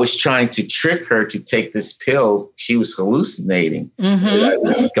 But I was trying to trick her to take this pill. She was hallucinating. I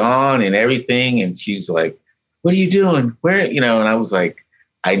was gone and everything. And she was like, what are you doing? Where, and I was like,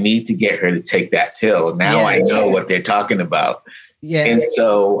 I need to get her to take that pill. Now I know what they're talking about. Yeah. And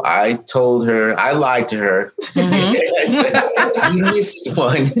so I told her, I lied to her. I said, you missed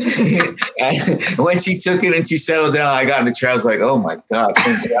one. And when she took it and she settled down, I got in the chair. I was like, oh my God,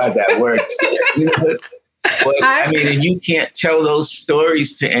 thank God that works. But and you can't tell those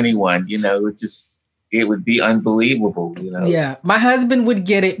stories to anyone, it would be unbelievable, Yeah. My husband would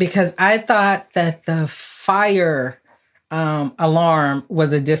get it because I thought that the fire alarm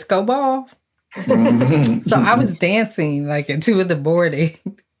was a disco ball. So I was dancing like at 2 in the morning,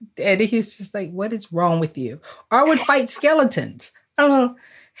 and he was just like, what is wrong with you? Or I would fight skeletons. I don't know.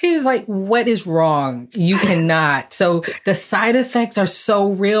 He was like, what is wrong? You cannot. So the side effects are so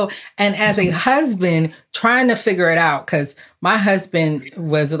real. And as a husband, trying to figure it out, because my husband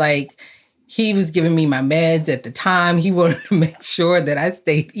was like, he was giving me my meds at the time. He wanted to make sure that I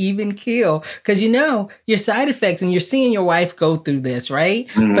stayed even keel. Because, your side effects, and you're seeing your wife go through this, right?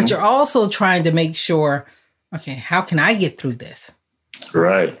 But you're also trying to make sure, okay, how can I get through this?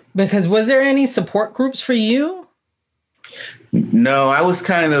 Right. Because was there any support groups for you? No, I was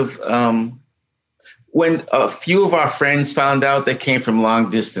kind of, when a few of our friends found out, they came from long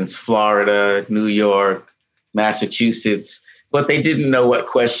distance, Florida, New York, Massachusetts, but they didn't know what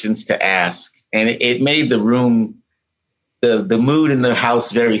questions to ask. And it made the room, the mood in the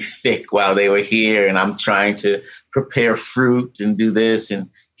house very thick while they were here. And I'm trying to prepare fruit and do this and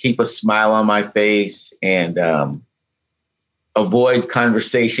keep a smile on my face and avoid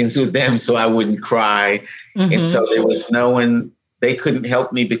conversations with them so I wouldn't cry. And so there was no one, they couldn't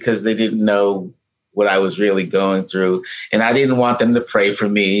help me because they didn't know what I was really going through. And I didn't want them to pray for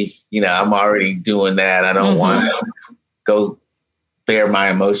me. I'm already doing that. I don't want to go bear my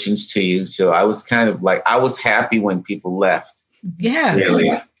emotions to you. So I was kind of like, I was happy when people left. Yeah. Really.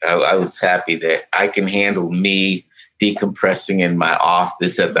 I was happy that I can handle me decompressing in my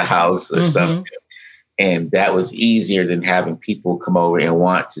office at the house or something. And that was easier than having people come over and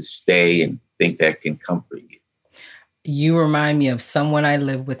want to stay and think that can comfort you. You remind me of someone I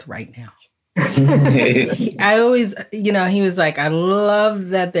live with right now. I always, he was like, I love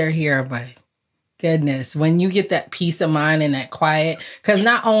that they're here, but goodness. When you get that peace of mind and that quiet, because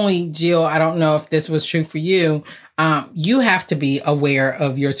not only, Jill, I don't know if this was true for you, you have to be aware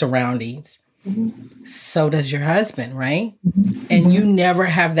of your surroundings. Mm-hmm. So does your husband, right? Mm-hmm. And you never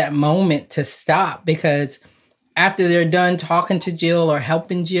have that moment to stop, because after they're done talking to Jill or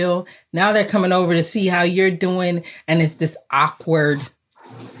helping Jill, now they're coming over to see how you're doing. And it's this awkward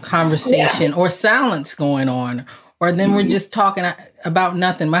conversation or silence going on. Or then we're just talking about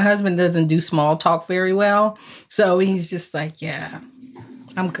nothing. My husband doesn't do small talk very well. So he's just like, yeah,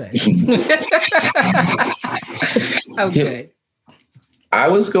 I'm good. I'm good. I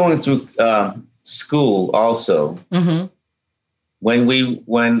was going through school also. Mm-hmm.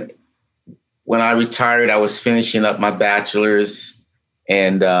 When I retired, I was finishing up my bachelor's,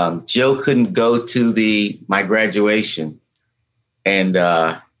 and Jill couldn't go to my graduation. And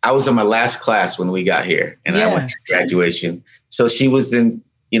I was in my last class when we got here, and I went to graduation. So she was in,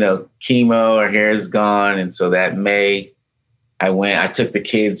 chemo, her hair is gone. And so that May I took the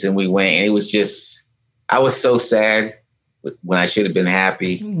kids and we went, and it was just, I was so sad when I should have been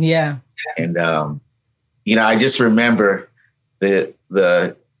happy. Yeah. And, I just remember the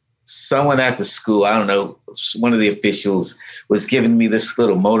someone at the school, I don't know, one of the officials was giving me this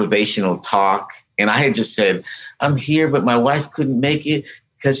little motivational talk. And I had just said, I'm here, but my wife couldn't make it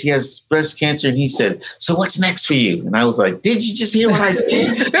because she has breast cancer. And he said, so what's next for you? And I was like, did you just hear what I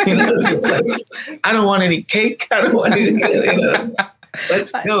said? Just like, I don't want any cake. I don't want anything.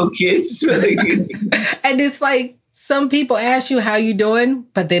 Let's go, kids. And it's like, some people ask you how you doing,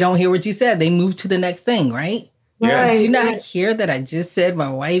 but they don't hear what you said. They move to the next thing, right? Yeah. Did you not hear that I just said my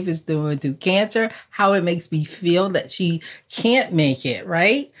wife is doing through cancer, how it makes me feel that she can't make it,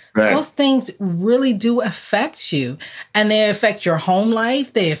 right? Those things really do affect you, and they affect your home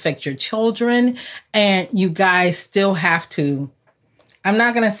life. They affect your children, and you guys still have to, I'm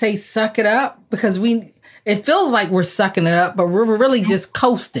not going to say suck it up, because it feels like we're sucking it up, but we're really just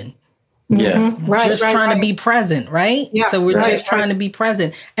coasting. Yeah. Mm-hmm. Just trying to be present, right? Yeah. So we're just trying to be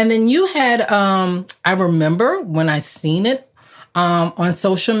present. And then you had, I remember when I seen it on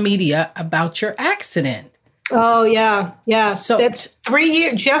social media about your accident. Oh, yeah. Yeah. So that's 3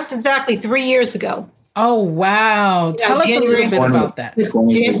 years, just exactly 3 years ago. Oh, wow. Yeah, Tell us a little bit about that.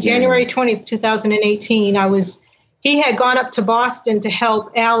 January 20th, 2018. He had gone up to Boston to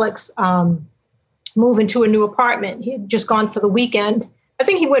help Alex move into a new apartment. He had just gone for the weekend. I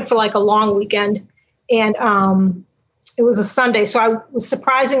think he went for like a long weekend, and it was a Sunday. So I was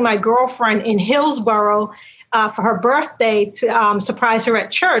surprising my girlfriend in Hillsborough for her birthday to surprise her at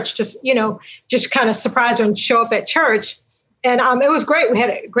church, just kind of surprise her and show up at church. And it was great. We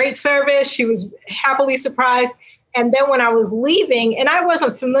had a great service. She was happily surprised. And then when I was leaving, and I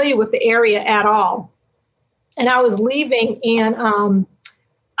wasn't familiar with the area at all, and I was leaving, and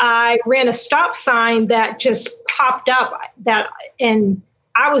I ran a stop sign that just popped up and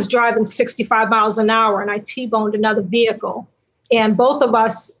I was driving 65 miles an hour, and I T-boned another vehicle, and both of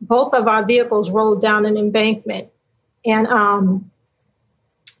our vehicles rolled down an embankment. And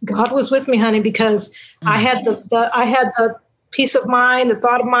God was with me, honey, because I had the peace of mind, the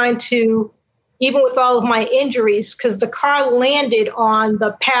thought of mind to, even with all of my injuries, because the car landed on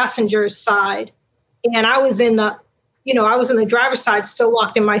the passenger's side, and I was in the driver's side, still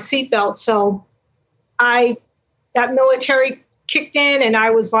locked in my seatbelt. So that military kicked in, and I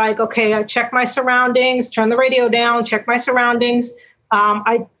was like, okay, I checked my surroundings, turn the radio down, check my surroundings.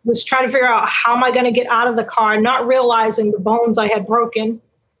 I was trying to figure out, how am I going to get out of the car, not realizing the bones I had broken.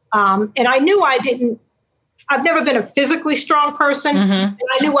 And I knew I've never been a physically strong person. Mm-hmm. And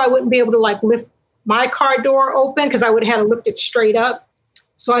I knew I wouldn't be able to lift my car door open, because I would have had to lift it straight up.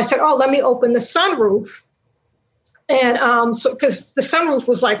 So I said, let me open the sunroof. And so, because the sunroof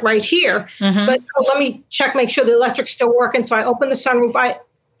was right here. Mm-hmm. So I said, let me check, make sure the electric's still working. So I opened the sunroof.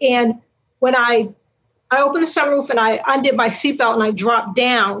 And when I opened the sunroof and I undid my seatbelt and I dropped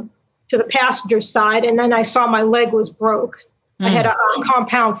down to the passenger side, and then I saw my leg was broke. Mm. I had a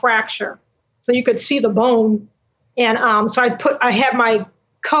compound fracture, so you could see the bone. And so I had my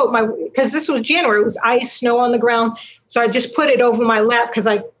coat, because this was January, it was ice, snow on the ground. So I just put it over my lap because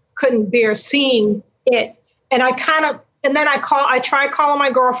I couldn't bear seeing it. And then I tried calling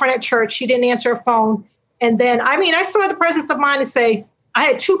my girlfriend at church. She didn't answer her phone. And then, I still had the presence of mind to say, I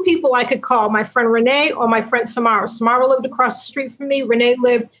had two people I could call, my friend Renee or my friend Samara. Samara lived across the street from me. Renee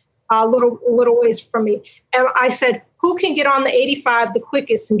lived a little ways from me. And I said, who can get on the 85 the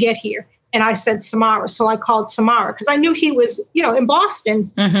quickest and get here? And I said, Samara. So I called Samara because I knew he was, in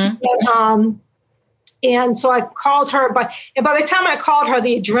Boston. Mm-hmm. And so I called her. But by the time I called her,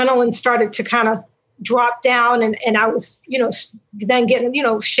 the adrenaline started to kind of drop down. And I was, then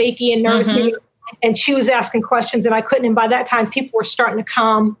getting, shaky and nervous. Mm-hmm. and she was asking questions and I couldn't. And by that time, people were starting to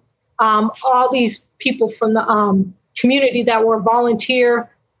come. All these people from the community that were volunteer,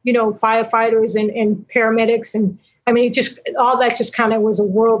 firefighters and paramedics. And I mean, all that just kind of was a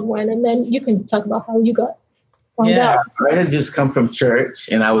whirlwind. And then you can talk about how you got found out. I had just come from church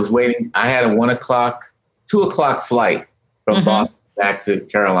and I was waiting. I had a 2 o'clock flight from Boston back to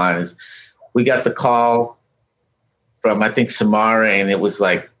Carolinas. We got the call from, I think, Samara, and it was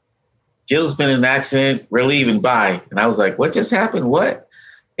like, Jill's been in an accident. We're leaving. Bye. And I was like, what just happened? What?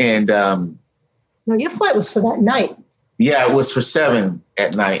 And no, your flight was for that night. Yeah, it was for 7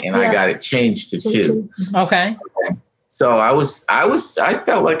 at night, and I got it changed to 2. Okay. So I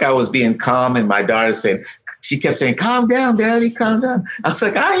felt like I was being calm, and my daughter she kept saying, calm down, Daddy, calm down. I was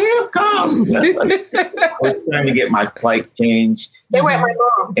like, I am calm. I was trying to get my flight changed. They were at my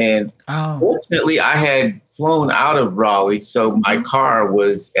mom's. And fortunately, I had flown out of Raleigh, so my car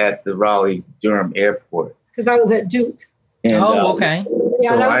was at the Raleigh-Durham airport. Because I was at Duke. And, okay.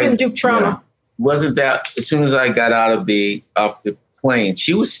 Yeah, so I was in Duke trauma. Wasn't that, as soon as I got off the plane,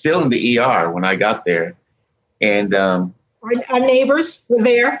 she was still in the ER when I got there. And our neighbors were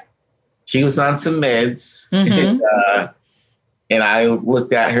there. She was on some meds. And I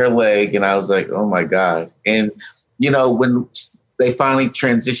looked at her leg and I was like, oh my God. And, when they finally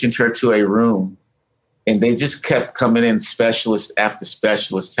transitioned her to a room and they just kept coming in specialist after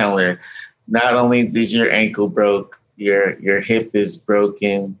specialist telling her, not only did your ankle broke, your hip is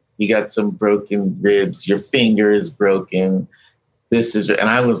broken, you got some broken ribs, your finger is broken. And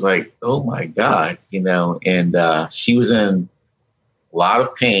I was like, oh my God, and she was in a lot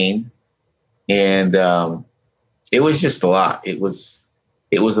of pain. And it was just a lot. It was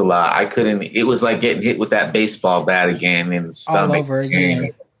a lot. It was like getting hit with that baseball bat again in the stomach. All over again.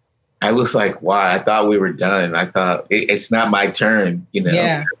 And I was like, why? I thought we were done. I thought it's not my turn,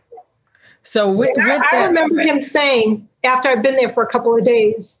 Yeah. So I remember him saying, after I'd been there for a couple of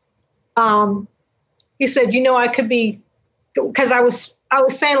days, he said, I could be, because I was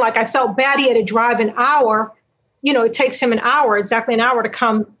saying, like, I felt bad. He had to drive an hour. It takes him exactly an hour to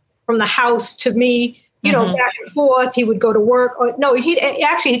come from the house to me, back and forth. He would go to work.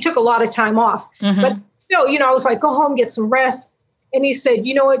 He took a lot of time off. But still, I was like, go home, get some rest. And he said,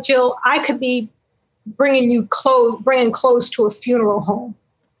 you know what, Jill, I could be bringing clothes to a funeral home.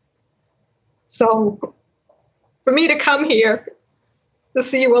 So for me to come here to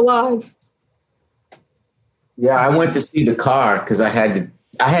see you alive. Yeah, I went to see the car because I had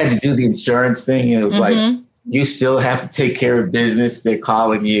to do the insurance thing. And it was like, you still have to take care of business. They're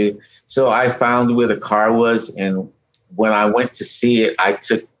calling you. So I found where the car was. And when I went to see it, I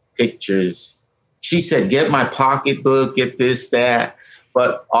took pictures. She said, get my pocketbook, get this, that.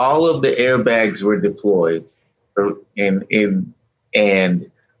 But all of the airbags were deployed and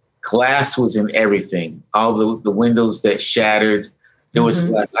glass was in everything. All the windows that shattered, there was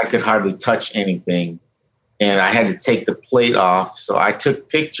glass. I could hardly touch anything. And I had to take the plate off. So I took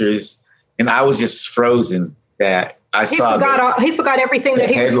pictures and I was just frozen that he forgot everything that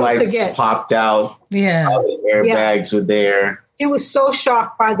he was supposed to get. Headlights popped out. Yeah. All the airbags were there. He was so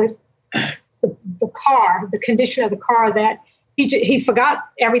shocked by the car, the condition of the car, that he forgot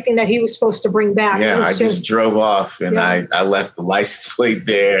everything that he was supposed to bring back. Yeah, I just drove off and I left the license plate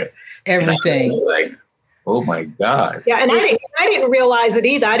there. Everything. I was like, oh my God. Yeah, and I didn't realize it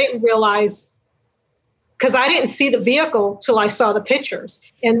either. I didn't realize, because I didn't see the vehicle till I saw the pictures.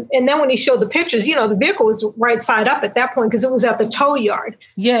 And then when he showed the pictures, the vehicle was right side up at that point because it was at the tow yard.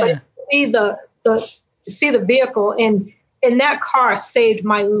 Yeah. But to see the vehicle, and that car saved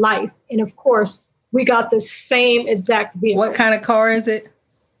my life. And of course, we got the same exact vehicle. What kind of car is it?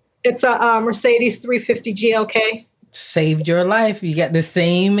 It's a Mercedes 350 GLK. Saved your life. You got the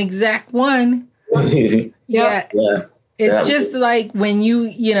same exact one. Yeah. It's just like when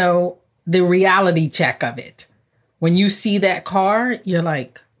the reality check of it. When you see that car, you're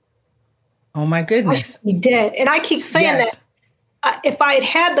like, oh my goodness. I should be dead. And I keep saying that if I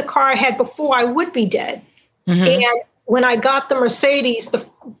had the car I had before, I would be dead. And when I got the Mercedes,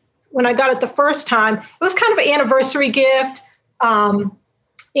 when I got it the first time, it was kind of an anniversary gift. And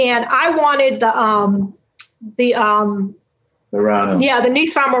I wanted the Murano. Yeah, the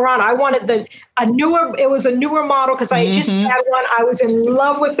Nissan Murano. I wanted it was a newer model because I just had one. I was in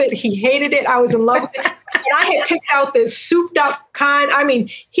love with it. He hated it. I was in love with it. And I had picked out this souped up kind. I mean,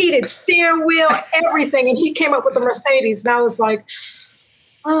 heated steering wheel, everything. And he came up with the Mercedes. And I was like,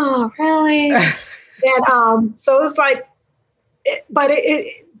 oh, really? And so it was like,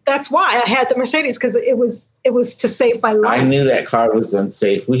 that's why I had the Mercedes, because it was to save my life. I knew that car was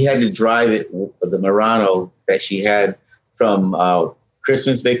unsafe. We had to drive it, the Murano that she had from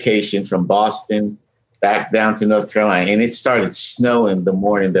Christmas vacation from Boston back down to North Carolina, and it started snowing the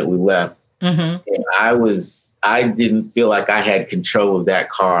morning that we left. And I didn't feel like I had control of that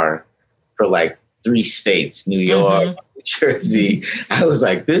car for like 3 states, New York, New Jersey. I was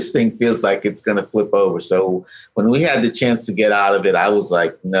like, this thing feels like it's going to flip over. So when we had the chance to get out of it, I was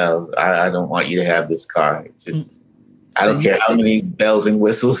like, no, I don't want you to have this car. It's just, I don't care how many bells and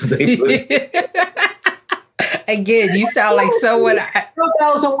whistles they put. Again, you sound like someone. No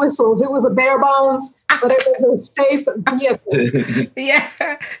bells and whistles. It was a bare bones, but it was a safe vehicle.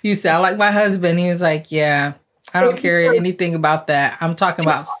 Yeah. You sound like my husband. He was like, yeah, I don't care anything about that. I'm talking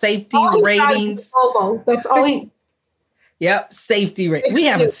about safety ratings. That's all he. Yep. Safety rating. We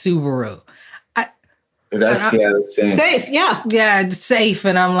have a Subaru. That's the same. Safe. Yeah. Yeah. It's safe.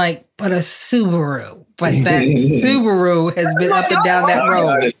 And I'm like, but a Subaru. But that Subaru has been up and down that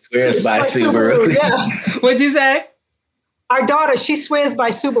road. Swears by Subaru. Yeah. What'd you say? Our daughter, she swears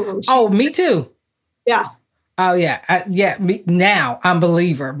by Subaru. Oh, me too. Yeah. Oh, yeah. Now I'm a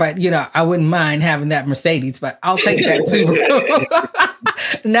believer, but I wouldn't mind having that Mercedes, but I'll take that Subaru.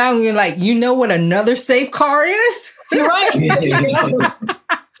 Now you're like, you know what another safe car is? You're right.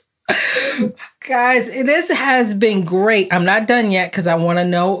 Guys, this has been great. I'm not done yet because I want to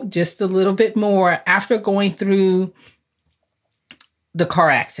know just a little bit more. After going through the car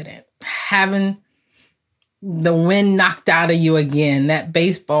accident, having the wind knocked out of you again, that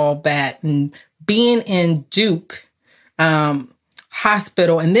baseball bat, and being in Duke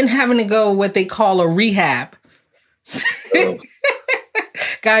Hospital, and then having to go what they call a rehab.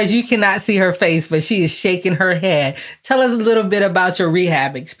 Guys, you cannot see her face, but she is shaking her head. Tell us a little bit about your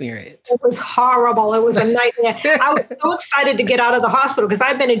rehab experience. It was horrible. It was a nightmare. I was so excited to get out of the hospital because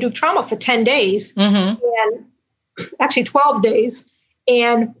I've been in Duke Trauma for 10 days, and actually 12 days.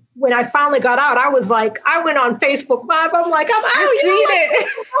 And when I finally got out, I was like, I went on Facebook Live. I'm like, I'm out. I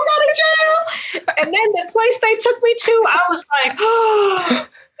got to jail. And then the place they took me to, I was like, oh,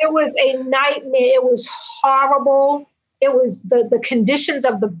 it was a nightmare. It was horrible. It was the conditions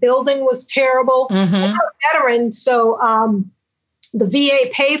of the building was terrible. I'm a veteran, so the VA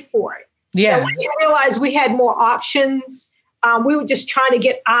paid for it. Yeah. So we didn't realize we had more options. We were just trying to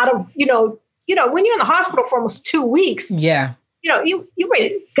get out of, when you're in the hospital for almost 2 weeks. Yeah. You ready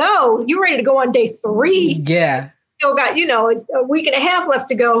to go. You're ready to go on day 3. Yeah. Still got, a week and a half left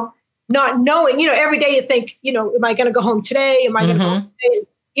to go, not knowing, every day you think, am I going to go home today? Am I going to go home today?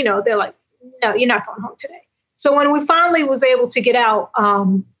 They're like, no, you're not going home today. So when we finally was able to get out,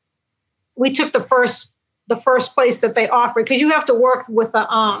 we took the first place that they offered, because you have to work with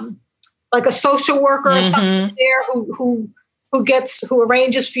a social worker or something there who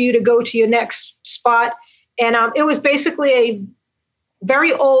arranges for you to go to your next spot. And it was basically a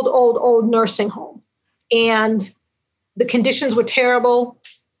very old nursing home, and the conditions were terrible.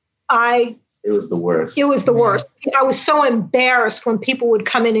 It was the worst. It was the worst. I was so embarrassed when people would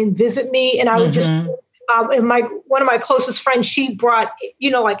come in and visit me, and I would just. And one of my closest friends, she brought,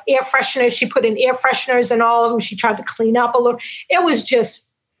 like air fresheners. She put in air fresheners and all of them. She tried to clean up a little. It was just,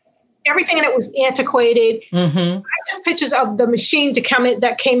 everything in it was antiquated. I took pictures of the machine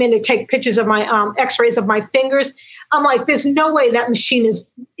that came in to take pictures of my x-rays of my fingers. I'm like, there's no way that machine is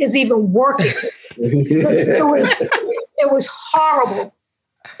even working. It was horrible.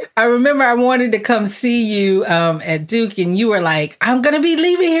 I remember I wanted to come see you at Duke, and you were like, I'm going to be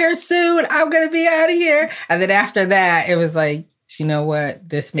leaving here soon. I'm going to be out of here. And then after that, it was like, you know what?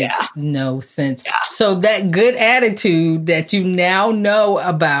 This makes no sense. Yeah. So that good attitude that you now know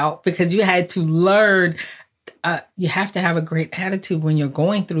about, because you had to learn, you have to have a great attitude when you're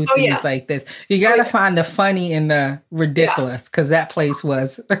going through things like this. You got to find the funny and the ridiculous, because that place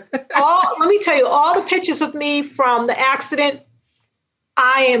was. Let me tell you, all the pictures of me from the accident,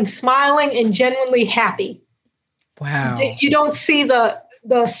 I am smiling and genuinely happy. Wow. You don't see the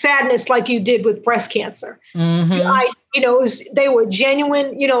sadness like you did with breast cancer. They were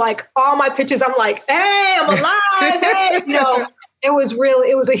genuine, like all my pictures, I'm like, hey, I'm alive. Hey, it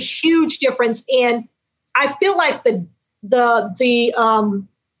was a huge difference. And I feel like I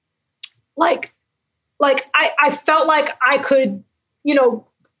felt like I could,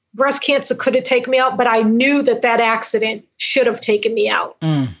 breast cancer could have taken me out, but I knew that accident should have taken me out.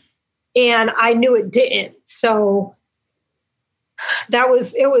 And I knew it didn't. So that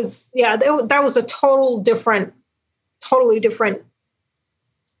was a totally different,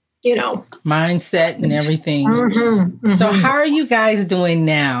 mindset and everything. So how are you guys doing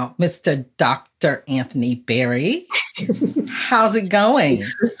now, Mr. Dr. Anthony Berry? How's it going?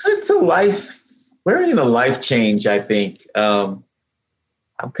 It's a life. We're in a life change, I think.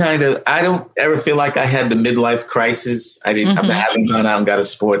 I don't ever feel like I had the midlife crisis. I haven't gone out and got a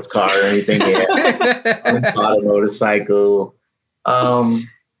sports car or anything yet. I haven't bought a motorcycle.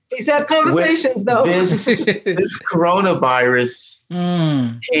 These have conversations, though. This coronavirus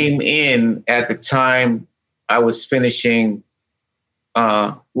came in at the time I was finishing.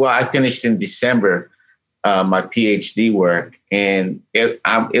 I finished in December my PhD work, and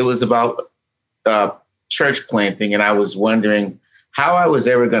it was about church planting, and I was wondering how I was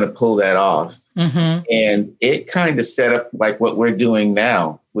ever going to pull that off. Mm-hmm. And it kind of set up like what we're doing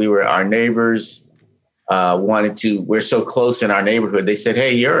now. Our neighbors we're so close in our neighborhood. They said,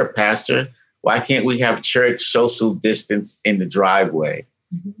 hey, you're a pastor. Why can't we have church social distance in the driveway?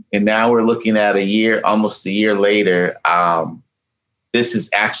 Mm-hmm. And now we're looking at almost a year later. This is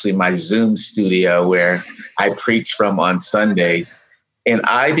actually my Zoom studio where I preach from on Sundays. And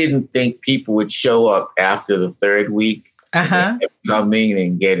I didn't think people would show up after the third week. Coming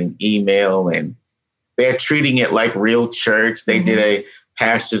and getting email, and they're treating it like real church. They did a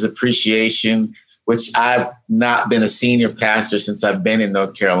pastor's appreciation, which I've not been a senior pastor since I've been in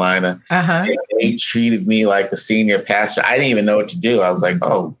North Carolina. And they treated me like a senior pastor. I didn't even know what to do. I was like,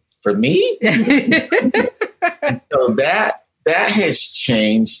 oh, for me? And so that has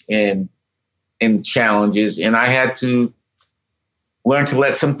changed in challenges, and I had to learn to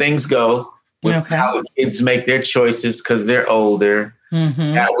let some things go. With college kids make their choices because they're older.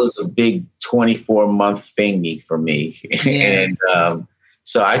 Mm-hmm. That was a big 24-month thingy for me. Yeah. And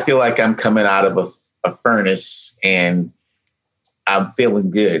so I feel like I'm coming out of a furnace, and I'm feeling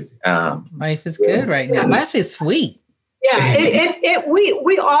good. Life is good right now. Life is sweet. Yeah,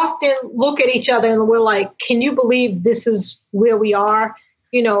 we often look at each other and we're like, can you believe this is where we are?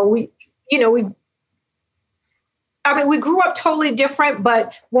 We grew up totally different,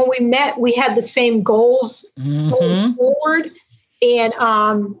 but when we met, we had the same goals going forward. And,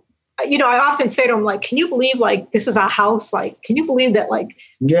 I often say to them, like, can you believe, like, this is our house? Like, can you believe that, like,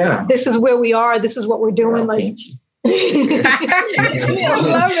 this is where we are? This is what we're doing. Like, I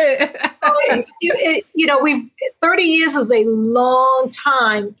love it. 30 years is a long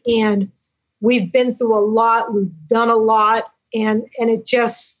time, and we've been through a lot. We've done a lot, and it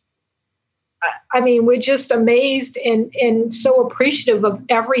just, we're just amazed and so appreciative of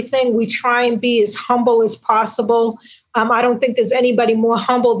everything. We try and be as humble as possible. I don't think there's anybody more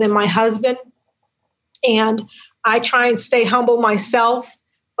humble than my husband. And I try and stay humble myself,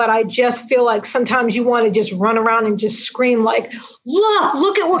 but I just feel like sometimes you want to just run around and just scream like,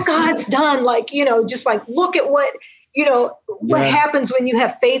 look at what God's done. Like, just like, look at what, what happens when you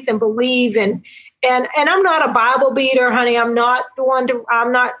have faith and believe. And I'm not a Bible beater, honey. I'm not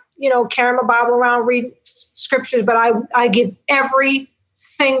carrying my Bible around, read scriptures, but I give every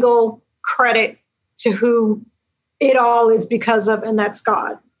single credit to who it all is because of, and that's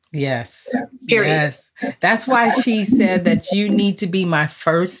God. Yes. Period. Yes. That's why she said that you need to be my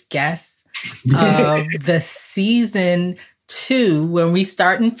first guest of the season 2 when we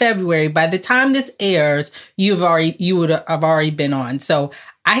start in February. By the time this airs, you would have already been on. So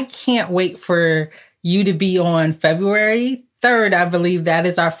I can't wait for you to be on February 3rd. I believe that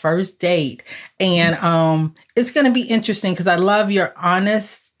is our first date. And it's going to be interesting because I love your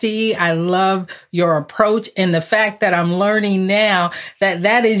honesty. I love your approach, and the fact that I'm learning now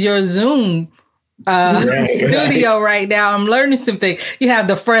that is your Zoom studio right now. I'm learning something. You have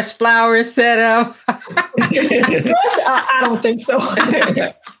the fresh flowers set up. I don't think so.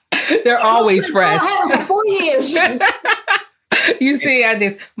 They're always fresh. I have for 4 years. You see,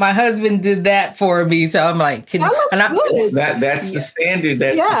 my husband did that for me, so I'm like, that's the standard.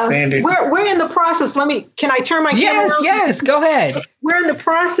 That's the standard. We're in the process. Can I turn my camera on? Yes, go ahead. We're in the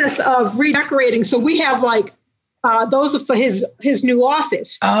process of redecorating, so we have like those are for his new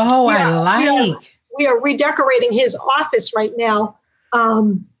office. Oh, we are redecorating his office right now,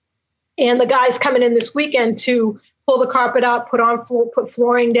 and the guy's coming in this weekend to pull the carpet up, put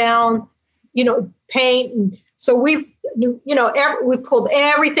flooring down, paint, and so we've pulled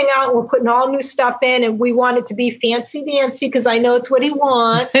everything out, and we're putting all new stuff in, and we want it to be fancy dancy because I know it's what he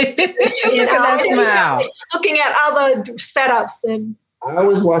wants. Looking at other setups, and I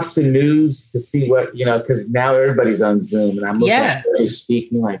always watch the news to see what because now everybody's on Zoom, and I'm looking at them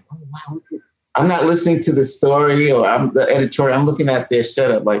speaking like, oh wow, I'm not listening to the story or I'm the editorial. I'm looking at their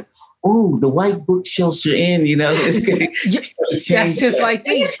setup like, oh, the white bookshelves are in, It's gonna that's just like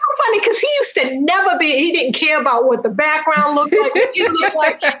me. It's so funny because he used to he didn't care about what the background looked like. He looked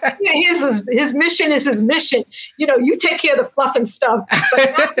like his mission is his mission. You take care of the fluff and stuff.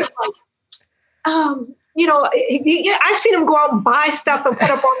 But now it's like, I've seen him go out and buy stuff and put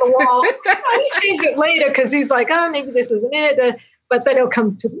up on the wall. He changed it later because he's like, oh, maybe this isn't it. but then it'll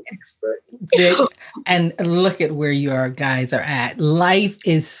come to the expert. And look at where you guys are at. Life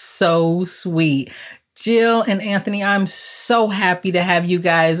is so sweet. Jill and Anthony, I'm so happy to have you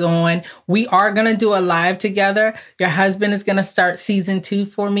guys on. We are going to do a live together. Your husband is going to start season 2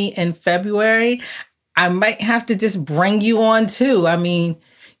 for me in February. I might have to just bring you on too. I mean,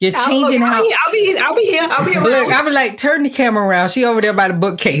 you're changing how... I'll be here. Look, I'll be like, turn the camera around. She over there by the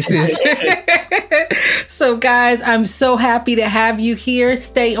bookcases. So guys, I'm so happy to have you here.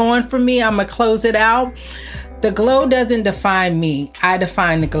 Stay on for me. I'm going to close it out. The glow doesn't define me. I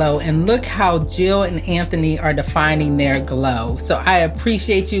define the glow. And look how Jill and Anthony are defining their glow. So I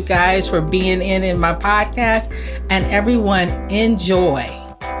appreciate you guys for being in my podcast. And everyone, enjoy.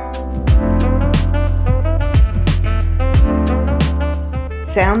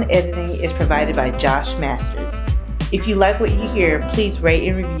 Sound editing is provided by Josh Masters. If you like what you hear, please rate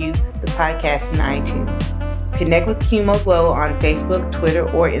and review the podcast in iTunes. Connect with Chemo Glow on Facebook, Twitter,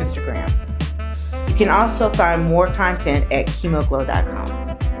 or Instagram. You can also find more content at chemoglow.com.